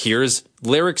 here's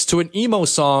lyrics to an emo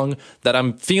song that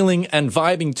I'm feeling and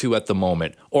vibing to at the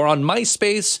moment. Or on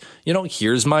MySpace,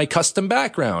 here's my custom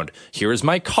background, here's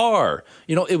my car.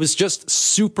 It was just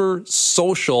super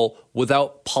social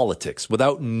without politics,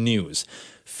 without news.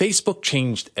 Facebook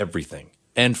changed everything.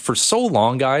 And for so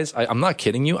long, guys, I'm not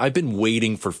kidding you, I've been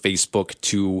waiting for Facebook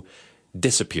to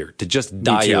disappear, to just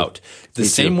die out. The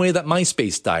same way that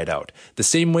MySpace died out, the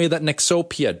same way that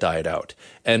Nexopia died out,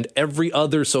 and every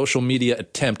other social media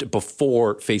attempt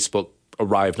before Facebook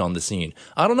arrived on the scene.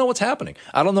 I don't know what's happening.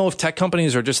 I don't know if tech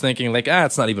companies are just thinking like,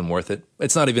 it's not even worth it.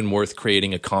 It's not even worth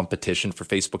creating a competition for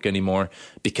Facebook anymore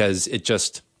because it's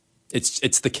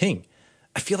the king.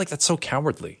 I feel like that's so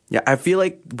cowardly. Yeah, I feel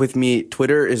like with me,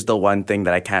 Twitter is the one thing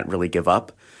that I can't really give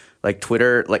up. Like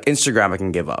Twitter, like Instagram, I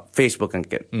can give up. Facebook,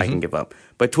 I can give up.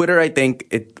 But Twitter, I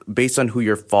think based on who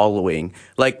you're following.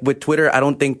 Like with Twitter, I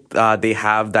don't think they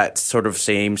have that sort of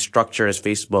same structure as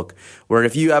Facebook, where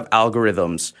if you have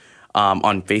algorithms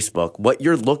on Facebook, what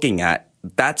you're looking at,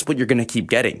 that's what you're going to keep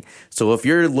getting. So if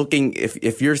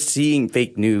you're seeing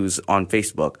fake news on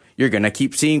Facebook, you're going to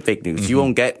keep seeing fake news. You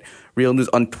won't get real news.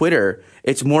 On Twitter,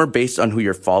 it's more based on who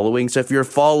you're following. So if you're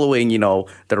following,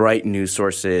 the right news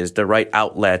sources, the right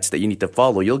outlets that you need to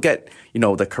follow, you'll get,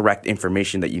 the correct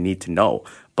information that you need to know.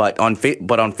 But on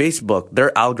Facebook, their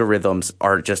algorithms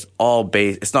are just all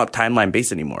based. It's not timeline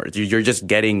based anymore. You're just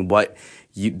getting what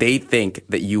they think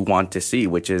that you want to see,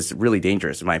 which is really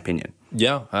dangerous, in my opinion.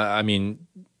 Yeah, I mean,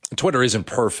 Twitter isn't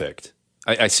perfect.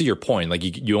 I see your point. Like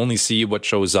you only see what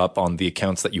shows up on the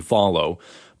accounts that you follow.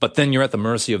 But then you're at the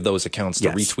mercy of those accounts to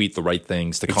retweet the right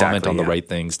things, to comment on the right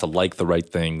things, to like the right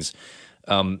things.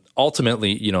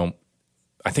 Ultimately,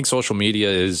 I think social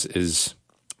media is,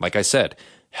 like I said,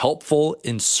 helpful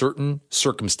in certain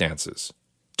circumstances.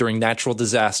 During natural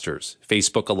disasters,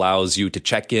 Facebook allows you to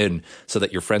check in so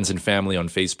that your friends and family on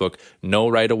Facebook know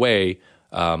right away,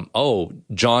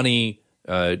 Johnny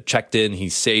checked in,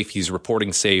 he's safe, he's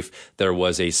reporting safe. There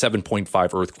was a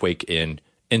 7.5 earthquake in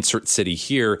insert city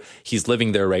here. He's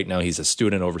living there right now. He's a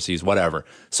student overseas, whatever.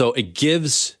 So it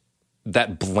gives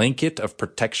that blanket of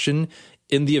protection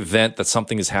in the event that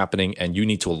something is happening and you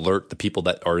need to alert the people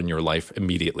that are in your life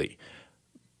immediately.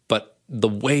 But the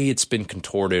way it's been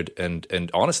contorted and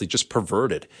honestly just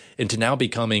perverted into now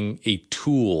becoming a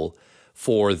tool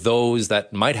for those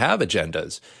that might have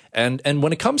agendas. And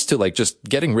when it comes to like just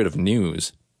getting rid of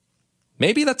news,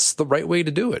 maybe that's the right way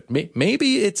to do it.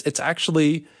 Maybe it's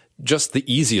actually just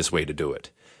the easiest way to do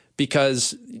it,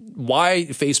 because why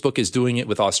Facebook is doing it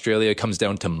with Australia comes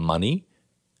down to money.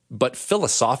 But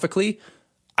philosophically,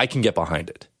 I can get behind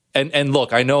it. And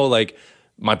look, I know like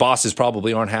my bosses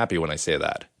probably aren't happy when I say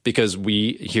that, because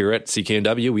we here at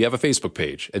CKNW, we have a Facebook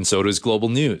page, and so does Global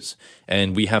News.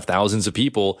 And we have thousands of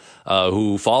people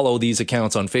who follow these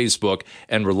accounts on Facebook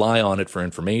and rely on it for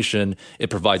information. It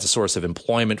provides a source of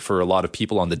employment for a lot of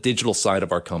people on the digital side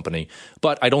of our company.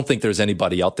 But I don't think there's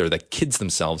anybody out there that kids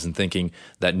themselves in thinking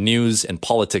that news and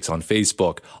politics on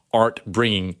Facebook aren't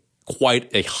bringing quite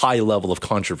a high level of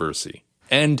controversy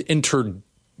and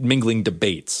intermingling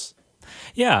debates.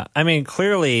 Yeah, I mean,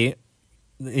 clearly,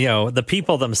 the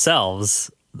people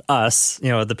themselves, us,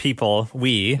 the people,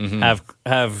 we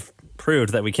have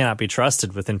proved that we cannot be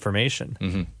trusted with information.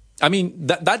 Mm-hmm. I mean,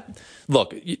 that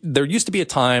look, there used to be a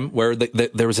time where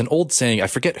there was an old saying, I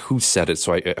forget who said it,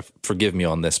 so forgive me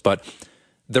on this, but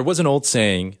there was an old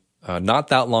saying not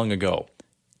that long ago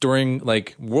during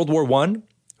like World War I,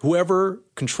 whoever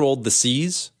controlled the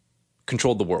seas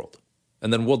controlled the world.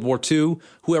 And then World War II,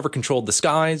 whoever controlled the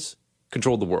skies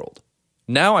controlled the world.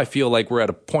 Now I feel like we're at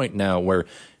a point now where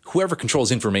whoever controls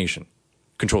information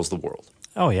controls the world.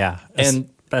 Oh, yeah. And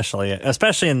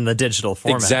especially in the digital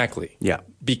format. Exactly. Yeah.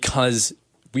 Because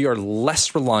we are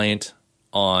less reliant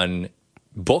on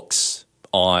books,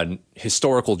 on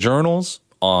historical journals,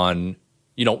 on,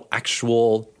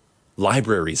 actual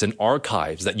libraries and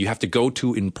archives that you have to go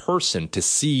to in person to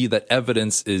see that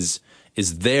evidence is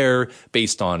there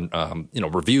based on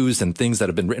reviews and things that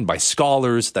have been written by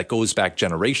scholars that goes back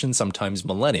generations, sometimes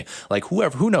millennia. Like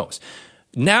who knows?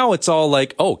 Now it's all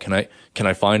like, oh, can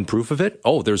I find proof of it?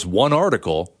 Oh, there's one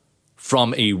article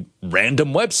from a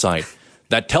random website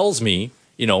that tells me,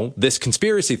 this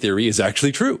conspiracy theory is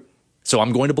actually true. So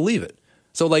I'm going to believe it.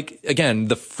 So like, again,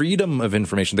 the freedom of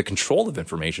information, the control of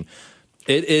information,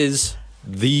 it is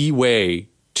the way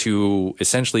to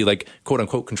essentially like quote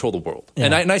unquote control the world. Yeah.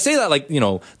 And I say that like,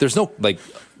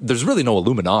 there's really no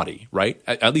Illuminati, right?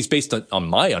 At least based on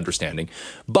my understanding.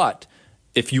 But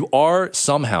if you are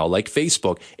somehow like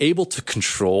Facebook able to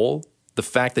control the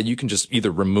fact that you can just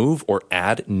either remove or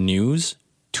add news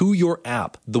to your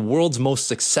app, the world's most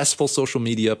successful social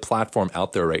media platform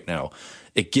out there right now,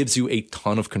 it gives you a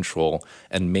ton of control.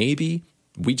 And maybe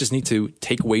we just need to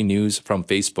take away news from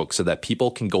Facebook so that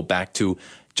people can go back to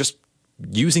just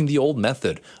using the old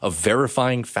method of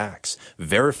verifying facts,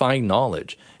 verifying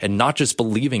knowledge, and not just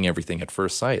believing everything at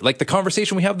first sight. Like the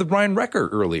conversation we had with Brian Recker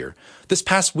earlier. This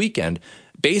past weekend,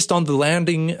 based on the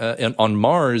landing on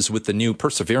Mars with the new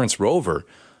Perseverance rover,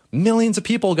 millions of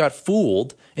people got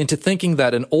fooled into thinking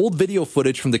that an old video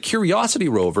footage from the Curiosity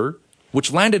rover,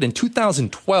 which landed in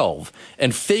 2012,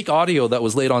 and fake audio that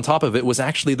was laid on top of it was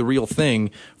actually the real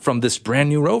thing from this brand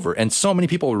new rover. And so many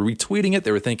people were retweeting it.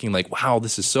 They were thinking like, wow,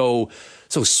 this is so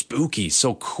spooky,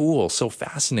 so cool, so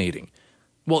fascinating.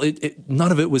 Well,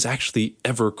 none of it was actually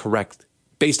ever correct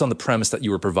based on the premise that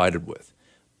you were provided with.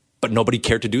 But nobody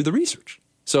cared to do the research.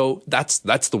 So that's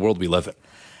the world we live in.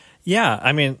 Yeah,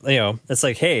 I mean, it's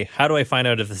like, hey, how do I find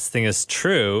out if this thing is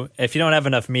true? If you don't have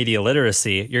enough media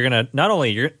literacy, you're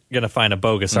gonna find a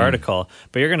bogus article,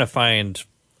 but you're gonna find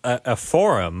a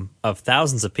forum of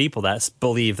thousands of people that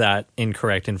believe that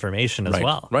incorrect information as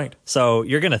well. Right. So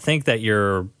you're gonna think that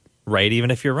you're right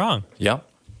even if you're wrong. Yeah,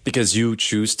 because you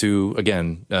choose to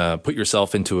again put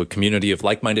yourself into a community of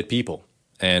like-minded people.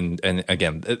 And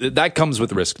again, that comes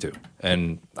with risk too.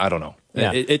 And I don't know.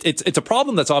 Yeah. It's a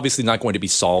problem that's obviously not going to be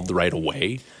solved right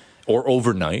away or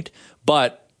overnight.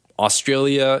 But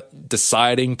Australia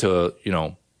deciding to,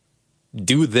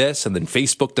 do this, and then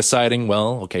Facebook deciding,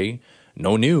 well, okay,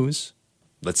 no news.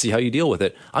 Let's see how you deal with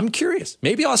it. I'm curious.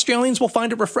 Maybe Australians will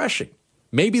find it refreshing.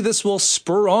 Maybe this will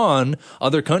spur on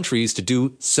other countries to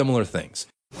do similar things.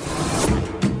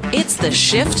 It's the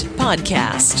Shift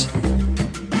Podcast.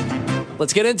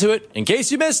 Let's get into it in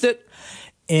case you missed it.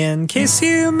 In case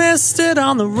you missed it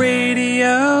on the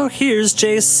radio, here's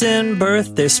Jason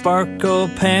Birthday Sparkle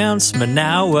Pants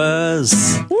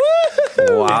Manawas.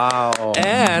 Woo! Wow.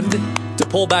 And to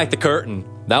pull back the curtain,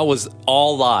 that was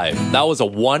all live. That was a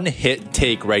one-hit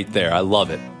take right there. I love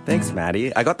it. Thanks,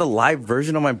 Maddie. I got the live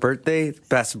version on my birthday.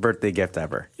 Best birthday gift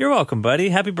ever. You're welcome, buddy.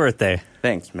 Happy birthday.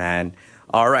 Thanks, man.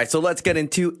 All right, so let's get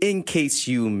into In Case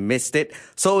You Missed It.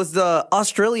 So it's the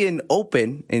Australian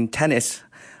Open in tennis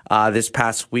this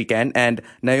past weekend, and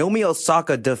Naomi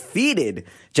Osaka defeated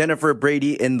Jennifer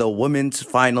Brady in the women's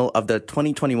final of the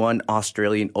 2021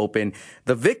 Australian Open.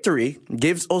 The victory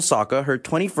gives Osaka her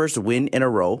 21st win in a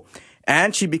row,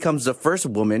 and she becomes the first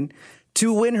woman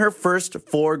to win her first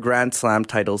 4 Grand Slam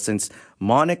titles since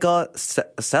Monica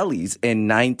Seles in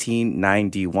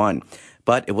 1991.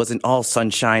 But it wasn't all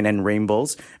sunshine and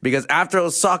rainbows, because after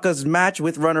Osaka's match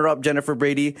with runner-up Jennifer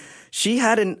Brady, she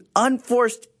had an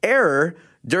unforced error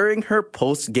during her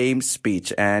post-game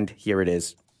speech, and here it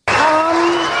is.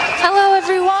 Hello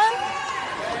everyone.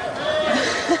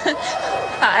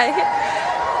 Hi.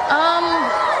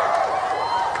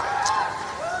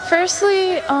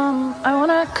 Firstly, I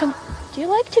want to do you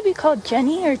like to be called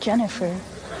Jenny or Jennifer?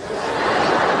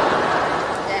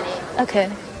 Jenny.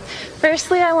 Okay.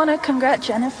 Firstly, I want to congrat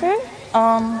Jennifer.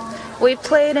 We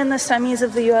played in the semis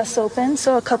of the U.S. Open,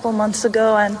 so a couple months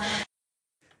ago, and...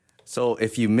 So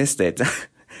if you missed it,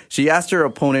 she asked her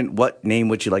opponent, what name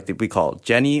would you like to be called,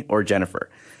 Jenny or Jennifer?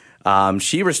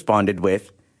 She responded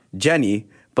with Jenny,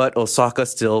 but Osaka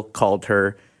still called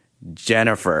her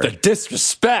Jennifer. The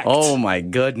disrespect! Oh my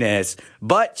goodness.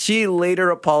 But she later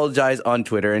apologized on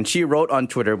Twitter, and she wrote on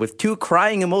Twitter with 2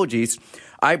 crying emojis,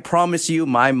 I promise you,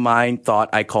 my mind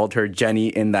thought I called her Jenny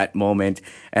in that moment,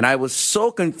 and I was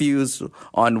so confused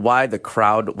on why the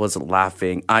crowd was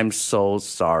laughing. I'm so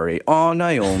sorry. Oh,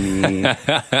 Naomi.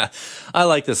 I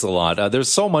like this a lot.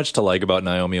 There's so much to like about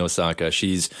Naomi Osaka.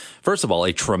 She's, first of all,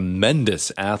 a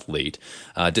tremendous athlete,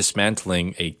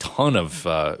 dismantling a ton of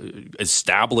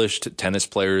established tennis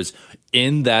players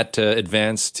in that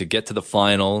advance to get to the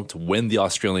final, to win the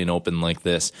Australian Open like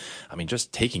this. I mean,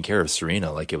 just taking care of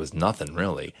Serena like it was nothing,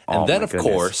 really. And then, of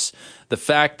course, the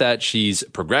fact that she's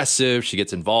progressive, she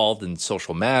gets involved in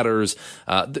social matters.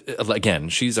 Again,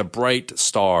 she's a bright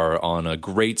star on a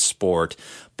great sport.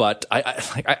 But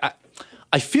I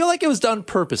feel like it was done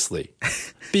purposely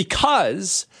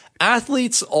because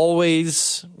athletes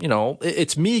always,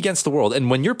 it's me against the world. And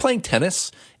when you're playing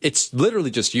tennis, it's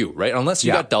literally just you, right? Unless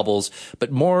you got doubles.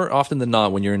 But more often than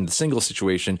not, when you're in the single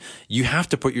situation, you have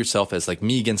to put yourself as like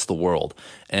me against the world.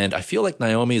 And I feel like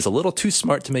Naomi is a little too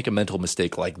smart to make a mental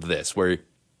mistake like this, where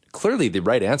clearly the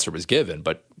right answer was given.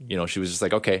 But, she was just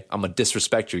like, okay, I'm going to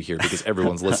disrespect you here because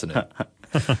everyone's listening.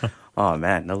 Oh,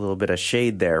 man, a little bit of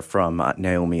shade there from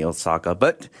Naomi Osaka.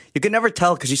 But you can never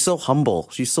tell because she's so humble.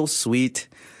 She's so sweet.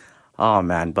 Oh,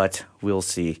 man, but we'll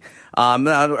see.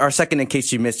 Our second, in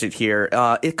case you missed it here,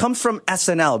 it comes from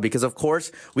SNL because, of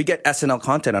course, we get SNL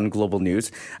content on Global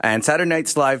News. And Saturday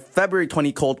Night's Live February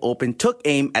 20 Cold Open took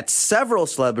aim at several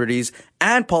celebrities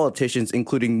and politicians,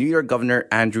 including New York Governor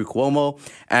Andrew Cuomo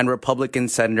and Republican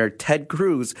Senator Ted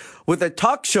Cruz, with a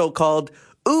talk show called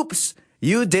Oops,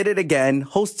 You Did It Again,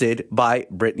 hosted by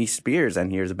Britney Spears.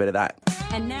 And here's a bit of that.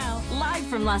 And now, live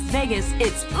from Las Vegas,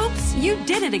 it's Oops, You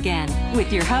Did It Again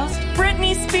with your host,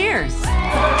 Britney Spears.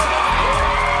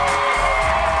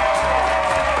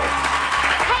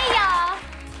 Hey, y'all.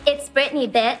 It's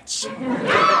Britney, bitch.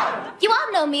 You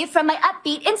all know me from my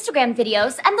upbeat Instagram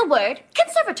videos and the word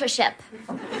conservatorship.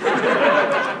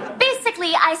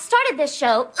 Basically, I started this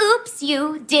show, Oops,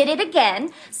 You Did It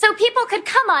Again, so people could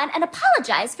come on and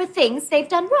apologize for things they've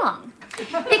done wrong.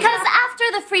 Because after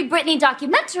the Free Britney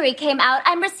documentary came out,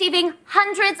 I'm receiving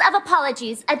hundreds of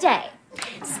apologies a day.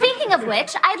 Speaking of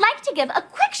which, I'd like to give a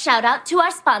quick shout out to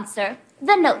our sponsor,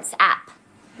 the Notes app.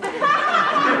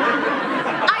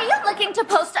 Are you looking to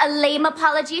post a lame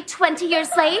apology 20 years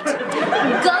late?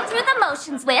 Go through the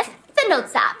motions with the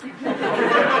Notes app.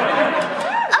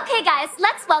 Okay, guys,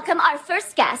 let's welcome our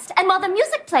first guest, and while the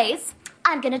music plays,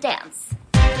 I'm gonna dance.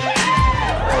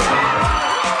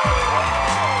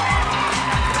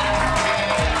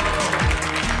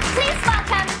 Please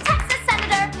welcome Texas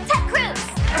Senator Ted Cruz.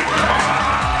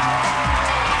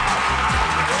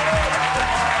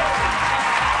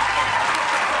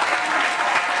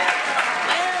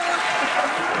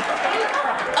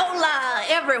 Hola,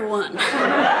 everyone.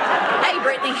 Hey,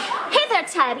 Brittany. Hey there,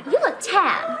 Ted. You look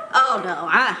tan. Oh, no,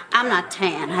 I'm not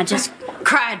tan. I just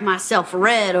cried myself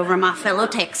red over my fellow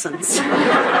Texans.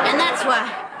 And that's why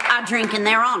I drink in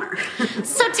their honor.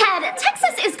 So, Ted,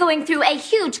 Texas is going through a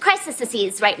huge crisis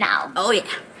right now. Oh, yeah.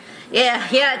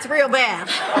 Yeah, it's real bad.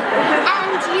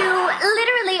 And you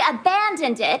literally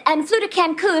abandoned it and flew to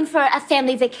Cancun for a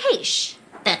family vacation.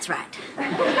 That's right.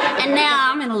 And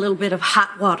now I'm in a little bit of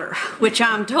hot water, which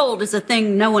I'm told is a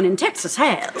thing no one in Texas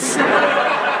has.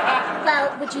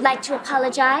 Well, would you like to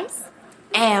apologize?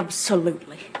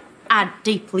 Absolutely. I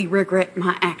deeply regret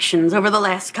my actions over the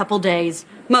last couple days,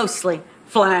 mostly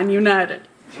flying United.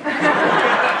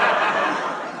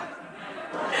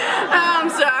 I'm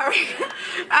sorry.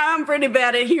 I'm pretty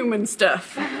bad at human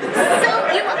stuff. So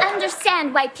you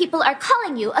understand why people are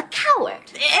calling you a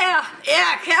coward. Yeah,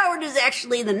 coward is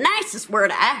actually the nicest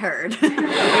word I heard.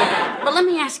 But let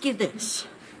me ask you this.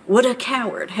 Would a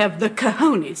coward have the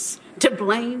cojones to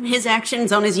blame his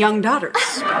actions on his young daughters?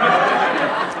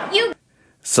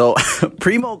 So,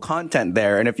 primo content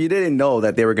there. And if you didn't know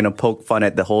that they were going to poke fun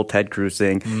at the whole Ted Cruz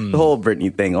thing, the whole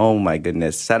Britney thing, oh my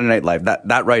goodness. Saturday Night Live,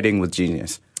 that writing was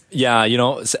genius. Yeah, you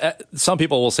know, some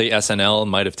people will say SNL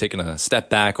might have taken a step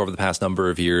back over the past number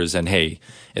of years. And hey,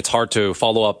 it's hard to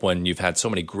follow up when you've had so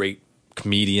many great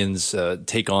comedians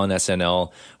take on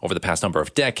SNL over the past number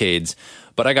of decades.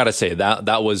 But I got to say,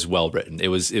 that was well written. It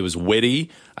was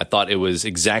witty. I thought it was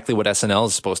exactly what SNL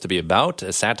is supposed to be about.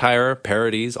 A satire,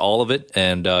 parodies, all of it.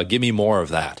 And give me more of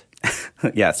that.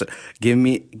 Yeah, so give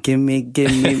me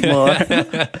more.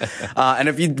 And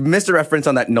if you missed a reference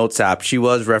on that Notes app, she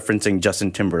was referencing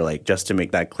Justin Timberlake, just to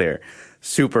make that clear.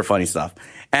 Super funny stuff.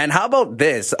 And how about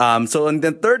this? So in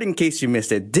the third, in case you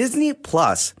missed it, Disney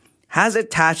Plus has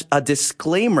attached a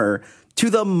disclaimer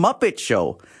to The Muppet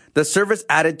Show. The service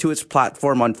added to its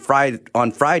platform on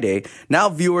Friday. Now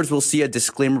viewers will see a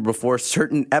disclaimer before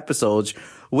certain episodes,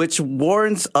 which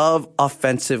warns of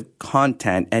offensive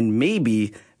content, and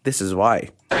maybe this is why.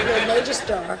 You're a major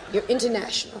star. You're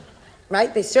international,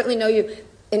 right? They certainly know you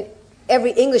in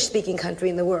every English-speaking country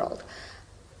in the world.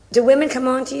 Do women come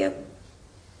on to you?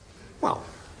 Well,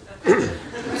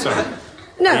 so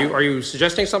no. Are you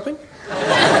suggesting something?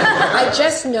 I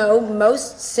just know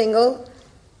most single,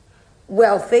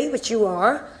 wealthy, which you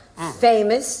are,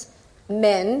 famous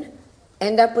men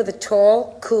end up with a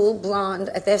tall, cool blonde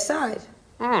at their side.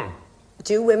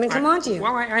 Do women come on to you?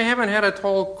 Well, I haven't had a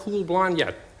tall, cool blonde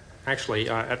yet, actually,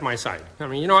 at my side. I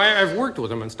mean, you know, I've worked with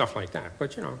them and stuff like that,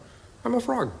 but, you know, I'm a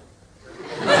frog.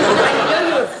 I know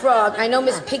you're a frog. I know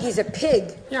Miss Piggy's a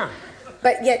pig. Yeah.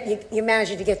 But yet you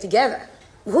managed to get together.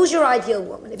 Who's your ideal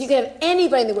woman? If you could have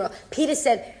anybody in the world. Peter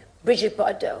said Brigitte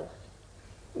Bardot.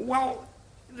 Well,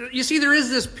 you see, there is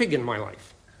this pig in my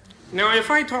life. Now, if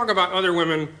I talk about other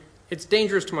women, it's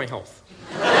dangerous to my health.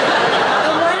 Then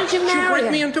why don't you marry She'll break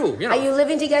her? me in two, you know. Are you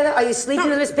living together? Are you sleeping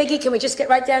with Miss Piggy? Can we just get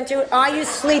right down to it? Are you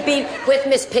sleeping with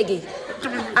Miss Piggy?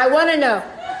 I want to know.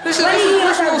 This 20 years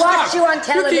personal I watched stuff. you on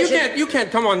television. You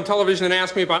can't come on television and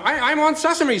ask me about... I'm on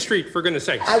Sesame Street, for goodness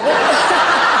sakes.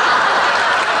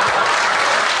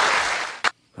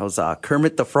 That was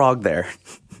Kermit the Frog there,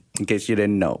 in case you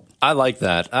didn't know. I like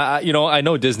that. You know, I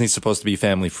know Disney's supposed to be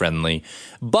family friendly,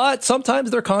 but sometimes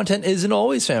their content isn't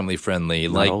always family friendly.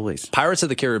 Not like always. Pirates of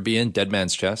the Caribbean, Dead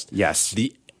Man's Chest. Yes.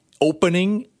 The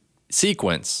opening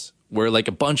sequence where like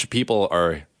a bunch of people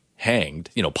are hanged,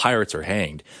 you know, pirates are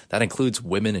hanged. That includes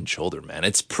women and children, man.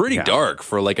 It's pretty dark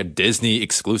for like a Disney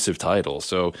exclusive title.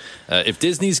 So if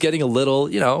Disney's getting a little,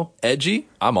 you know, edgy,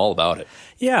 I'm all about it.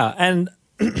 Yeah, and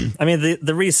I mean,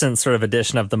 the recent sort of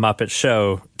addition of The Muppet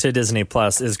Show to Disney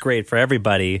Plus is great for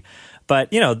everybody.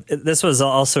 But, you know, this was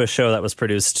also a show that was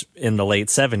produced in the late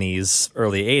 70s,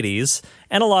 early 80s,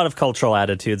 and a lot of cultural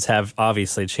attitudes have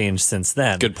obviously changed since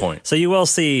then. Good point. So you will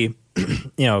see,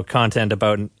 you know, content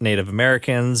about Native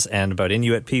Americans and about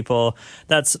Inuit people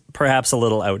that's perhaps a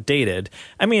little outdated.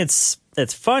 I mean, it's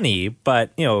funny,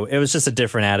 but, you know, it was just a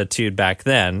different attitude back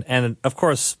then. And, of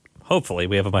course, hopefully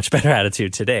we have a much better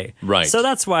attitude today. Right. So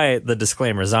that's why the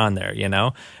disclaimer's on there, you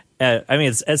know? I mean,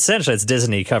 it's essentially it's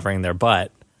Disney covering their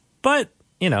butt. But,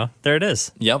 you know, there it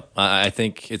is. Yep. I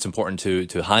think it's important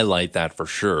to highlight that for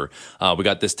sure. We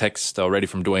got this text already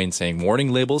from Dwayne saying,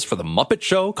 warning labels for The Muppet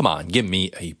Show? Come on, give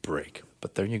me a break.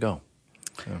 But there you go.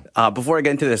 Before I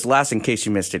get into this, last in case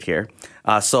you missed it here.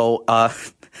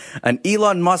 An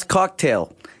Elon Musk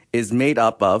cocktail is made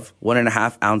up of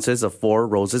 1.5 ounces of Four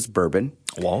Roses bourbon.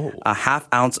 Whoa. A half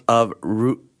ounce of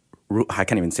I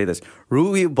can't even say this.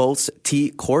 Rooibos tea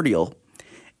cordial.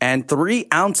 And 3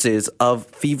 ounces of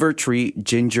Fever Tree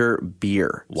ginger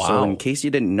beer. Wow. So in case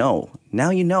you didn't know, now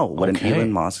you know what an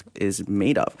Elon Musk is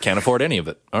made of. Can't afford any of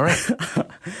it. All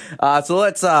right. So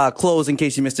let's close in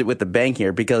case you missed it with the bang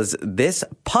here, because this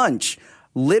punch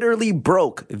literally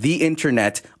broke the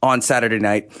internet on Saturday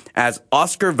night as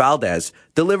Oscar Valdez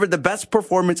delivered the best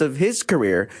performance of his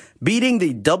career, beating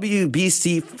the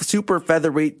WBC Super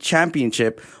Featherweight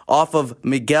Championship off of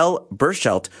Miguel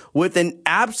Berchelt with an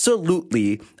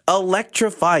absolutely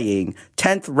electrifying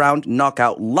 10th round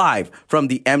knockout live from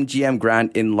the MGM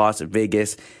Grand in Las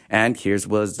Vegas. And here's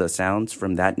was the sounds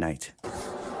from that night.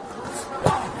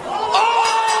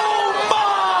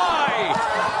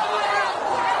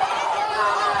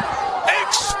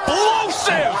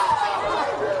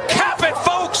 Cap it,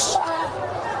 folks!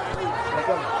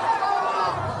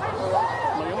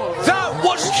 That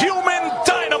was human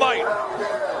dynamite!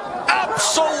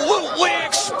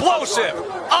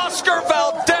 exclusive. Oscar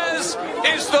Valdez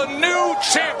is the new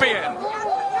champion.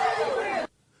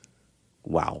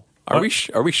 Wow. Are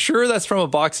we sure that's from a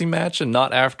boxing match and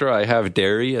not after I have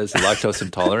dairy as a lactose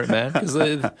intolerant man? Because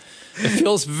it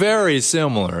feels very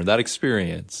similar, that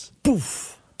experience.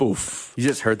 Poof. Poof. You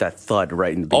just heard that thud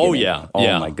right in the beginning. Oh, yeah.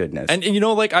 Oh, my goodness. And you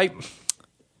know, like,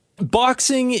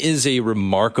 boxing is a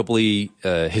remarkably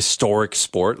historic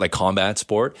sport, like combat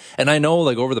sport. And I know,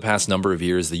 like, over the past number of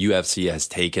years, the UFC has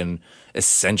taken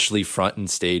essentially front and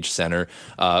stage center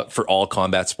for all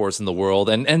combat sports in the world.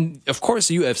 And of course,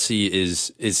 the UFC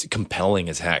is compelling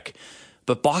as heck.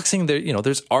 But boxing,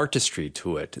 there's artistry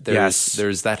to it.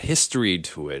 There's that history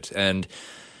to it. And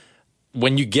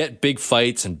when you get big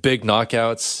fights and big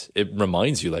knockouts, it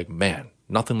reminds you, like, man,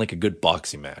 nothing like a good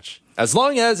boxing match. As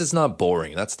long as it's not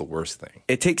boring, that's the worst thing.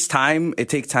 It takes time. It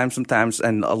takes time sometimes,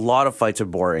 and a lot of fights are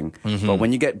boring. Mm-hmm. But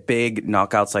when you get big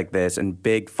knockouts like this and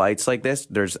big fights like this,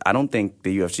 I don't think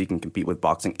the UFC can compete with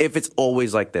boxing if it's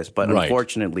always like this. But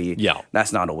unfortunately,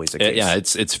 that's not always the case. Yeah,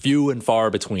 it's few and far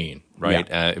between, right?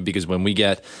 Yeah. Because when we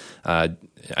get, I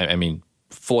mean,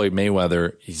 Floyd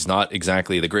Mayweather, he's not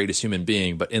exactly the greatest human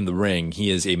being, but in the ring,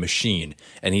 he is a machine.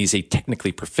 And he's a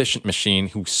technically proficient machine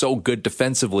who's so good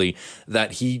defensively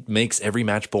that he makes every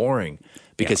match boring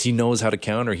because he knows how to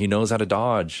counter, he knows how to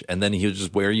dodge, and then he'll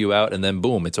just wear you out, and then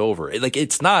boom, it's over.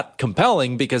 It's not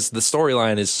compelling because the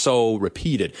storyline is so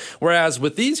repeated. Whereas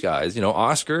with these guys,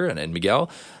 Oscar and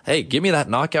Miguel, hey, give me that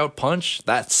knockout punch,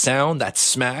 that sound, that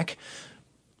smack.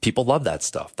 People love that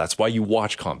stuff. That's why you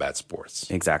watch combat sports.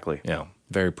 Exactly. Yeah,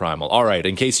 very primal. All right,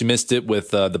 in case you missed it with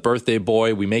the birthday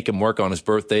boy, we make him work on his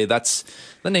birthday. That's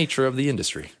the nature of the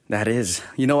industry. That is.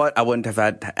 You know what? I wouldn't have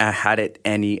had it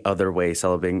any other way,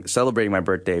 celebrating my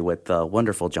birthday with the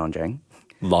wonderful John Jang.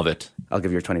 Love it. I'll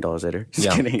give you your $20 later. Just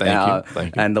yeah, kidding.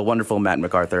 Thank you. And the wonderful Matt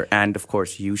MacArthur. And, of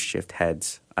course, you Shift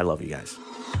heads. I love you guys.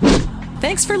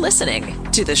 Thanks for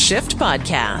listening to the Shift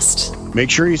Podcast.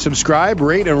 Make sure you subscribe,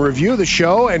 rate, and review the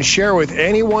show and share with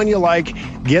anyone you like.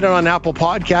 Get it on Apple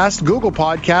Podcasts, Google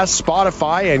Podcasts,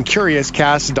 Spotify, and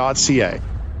CuriousCast.ca.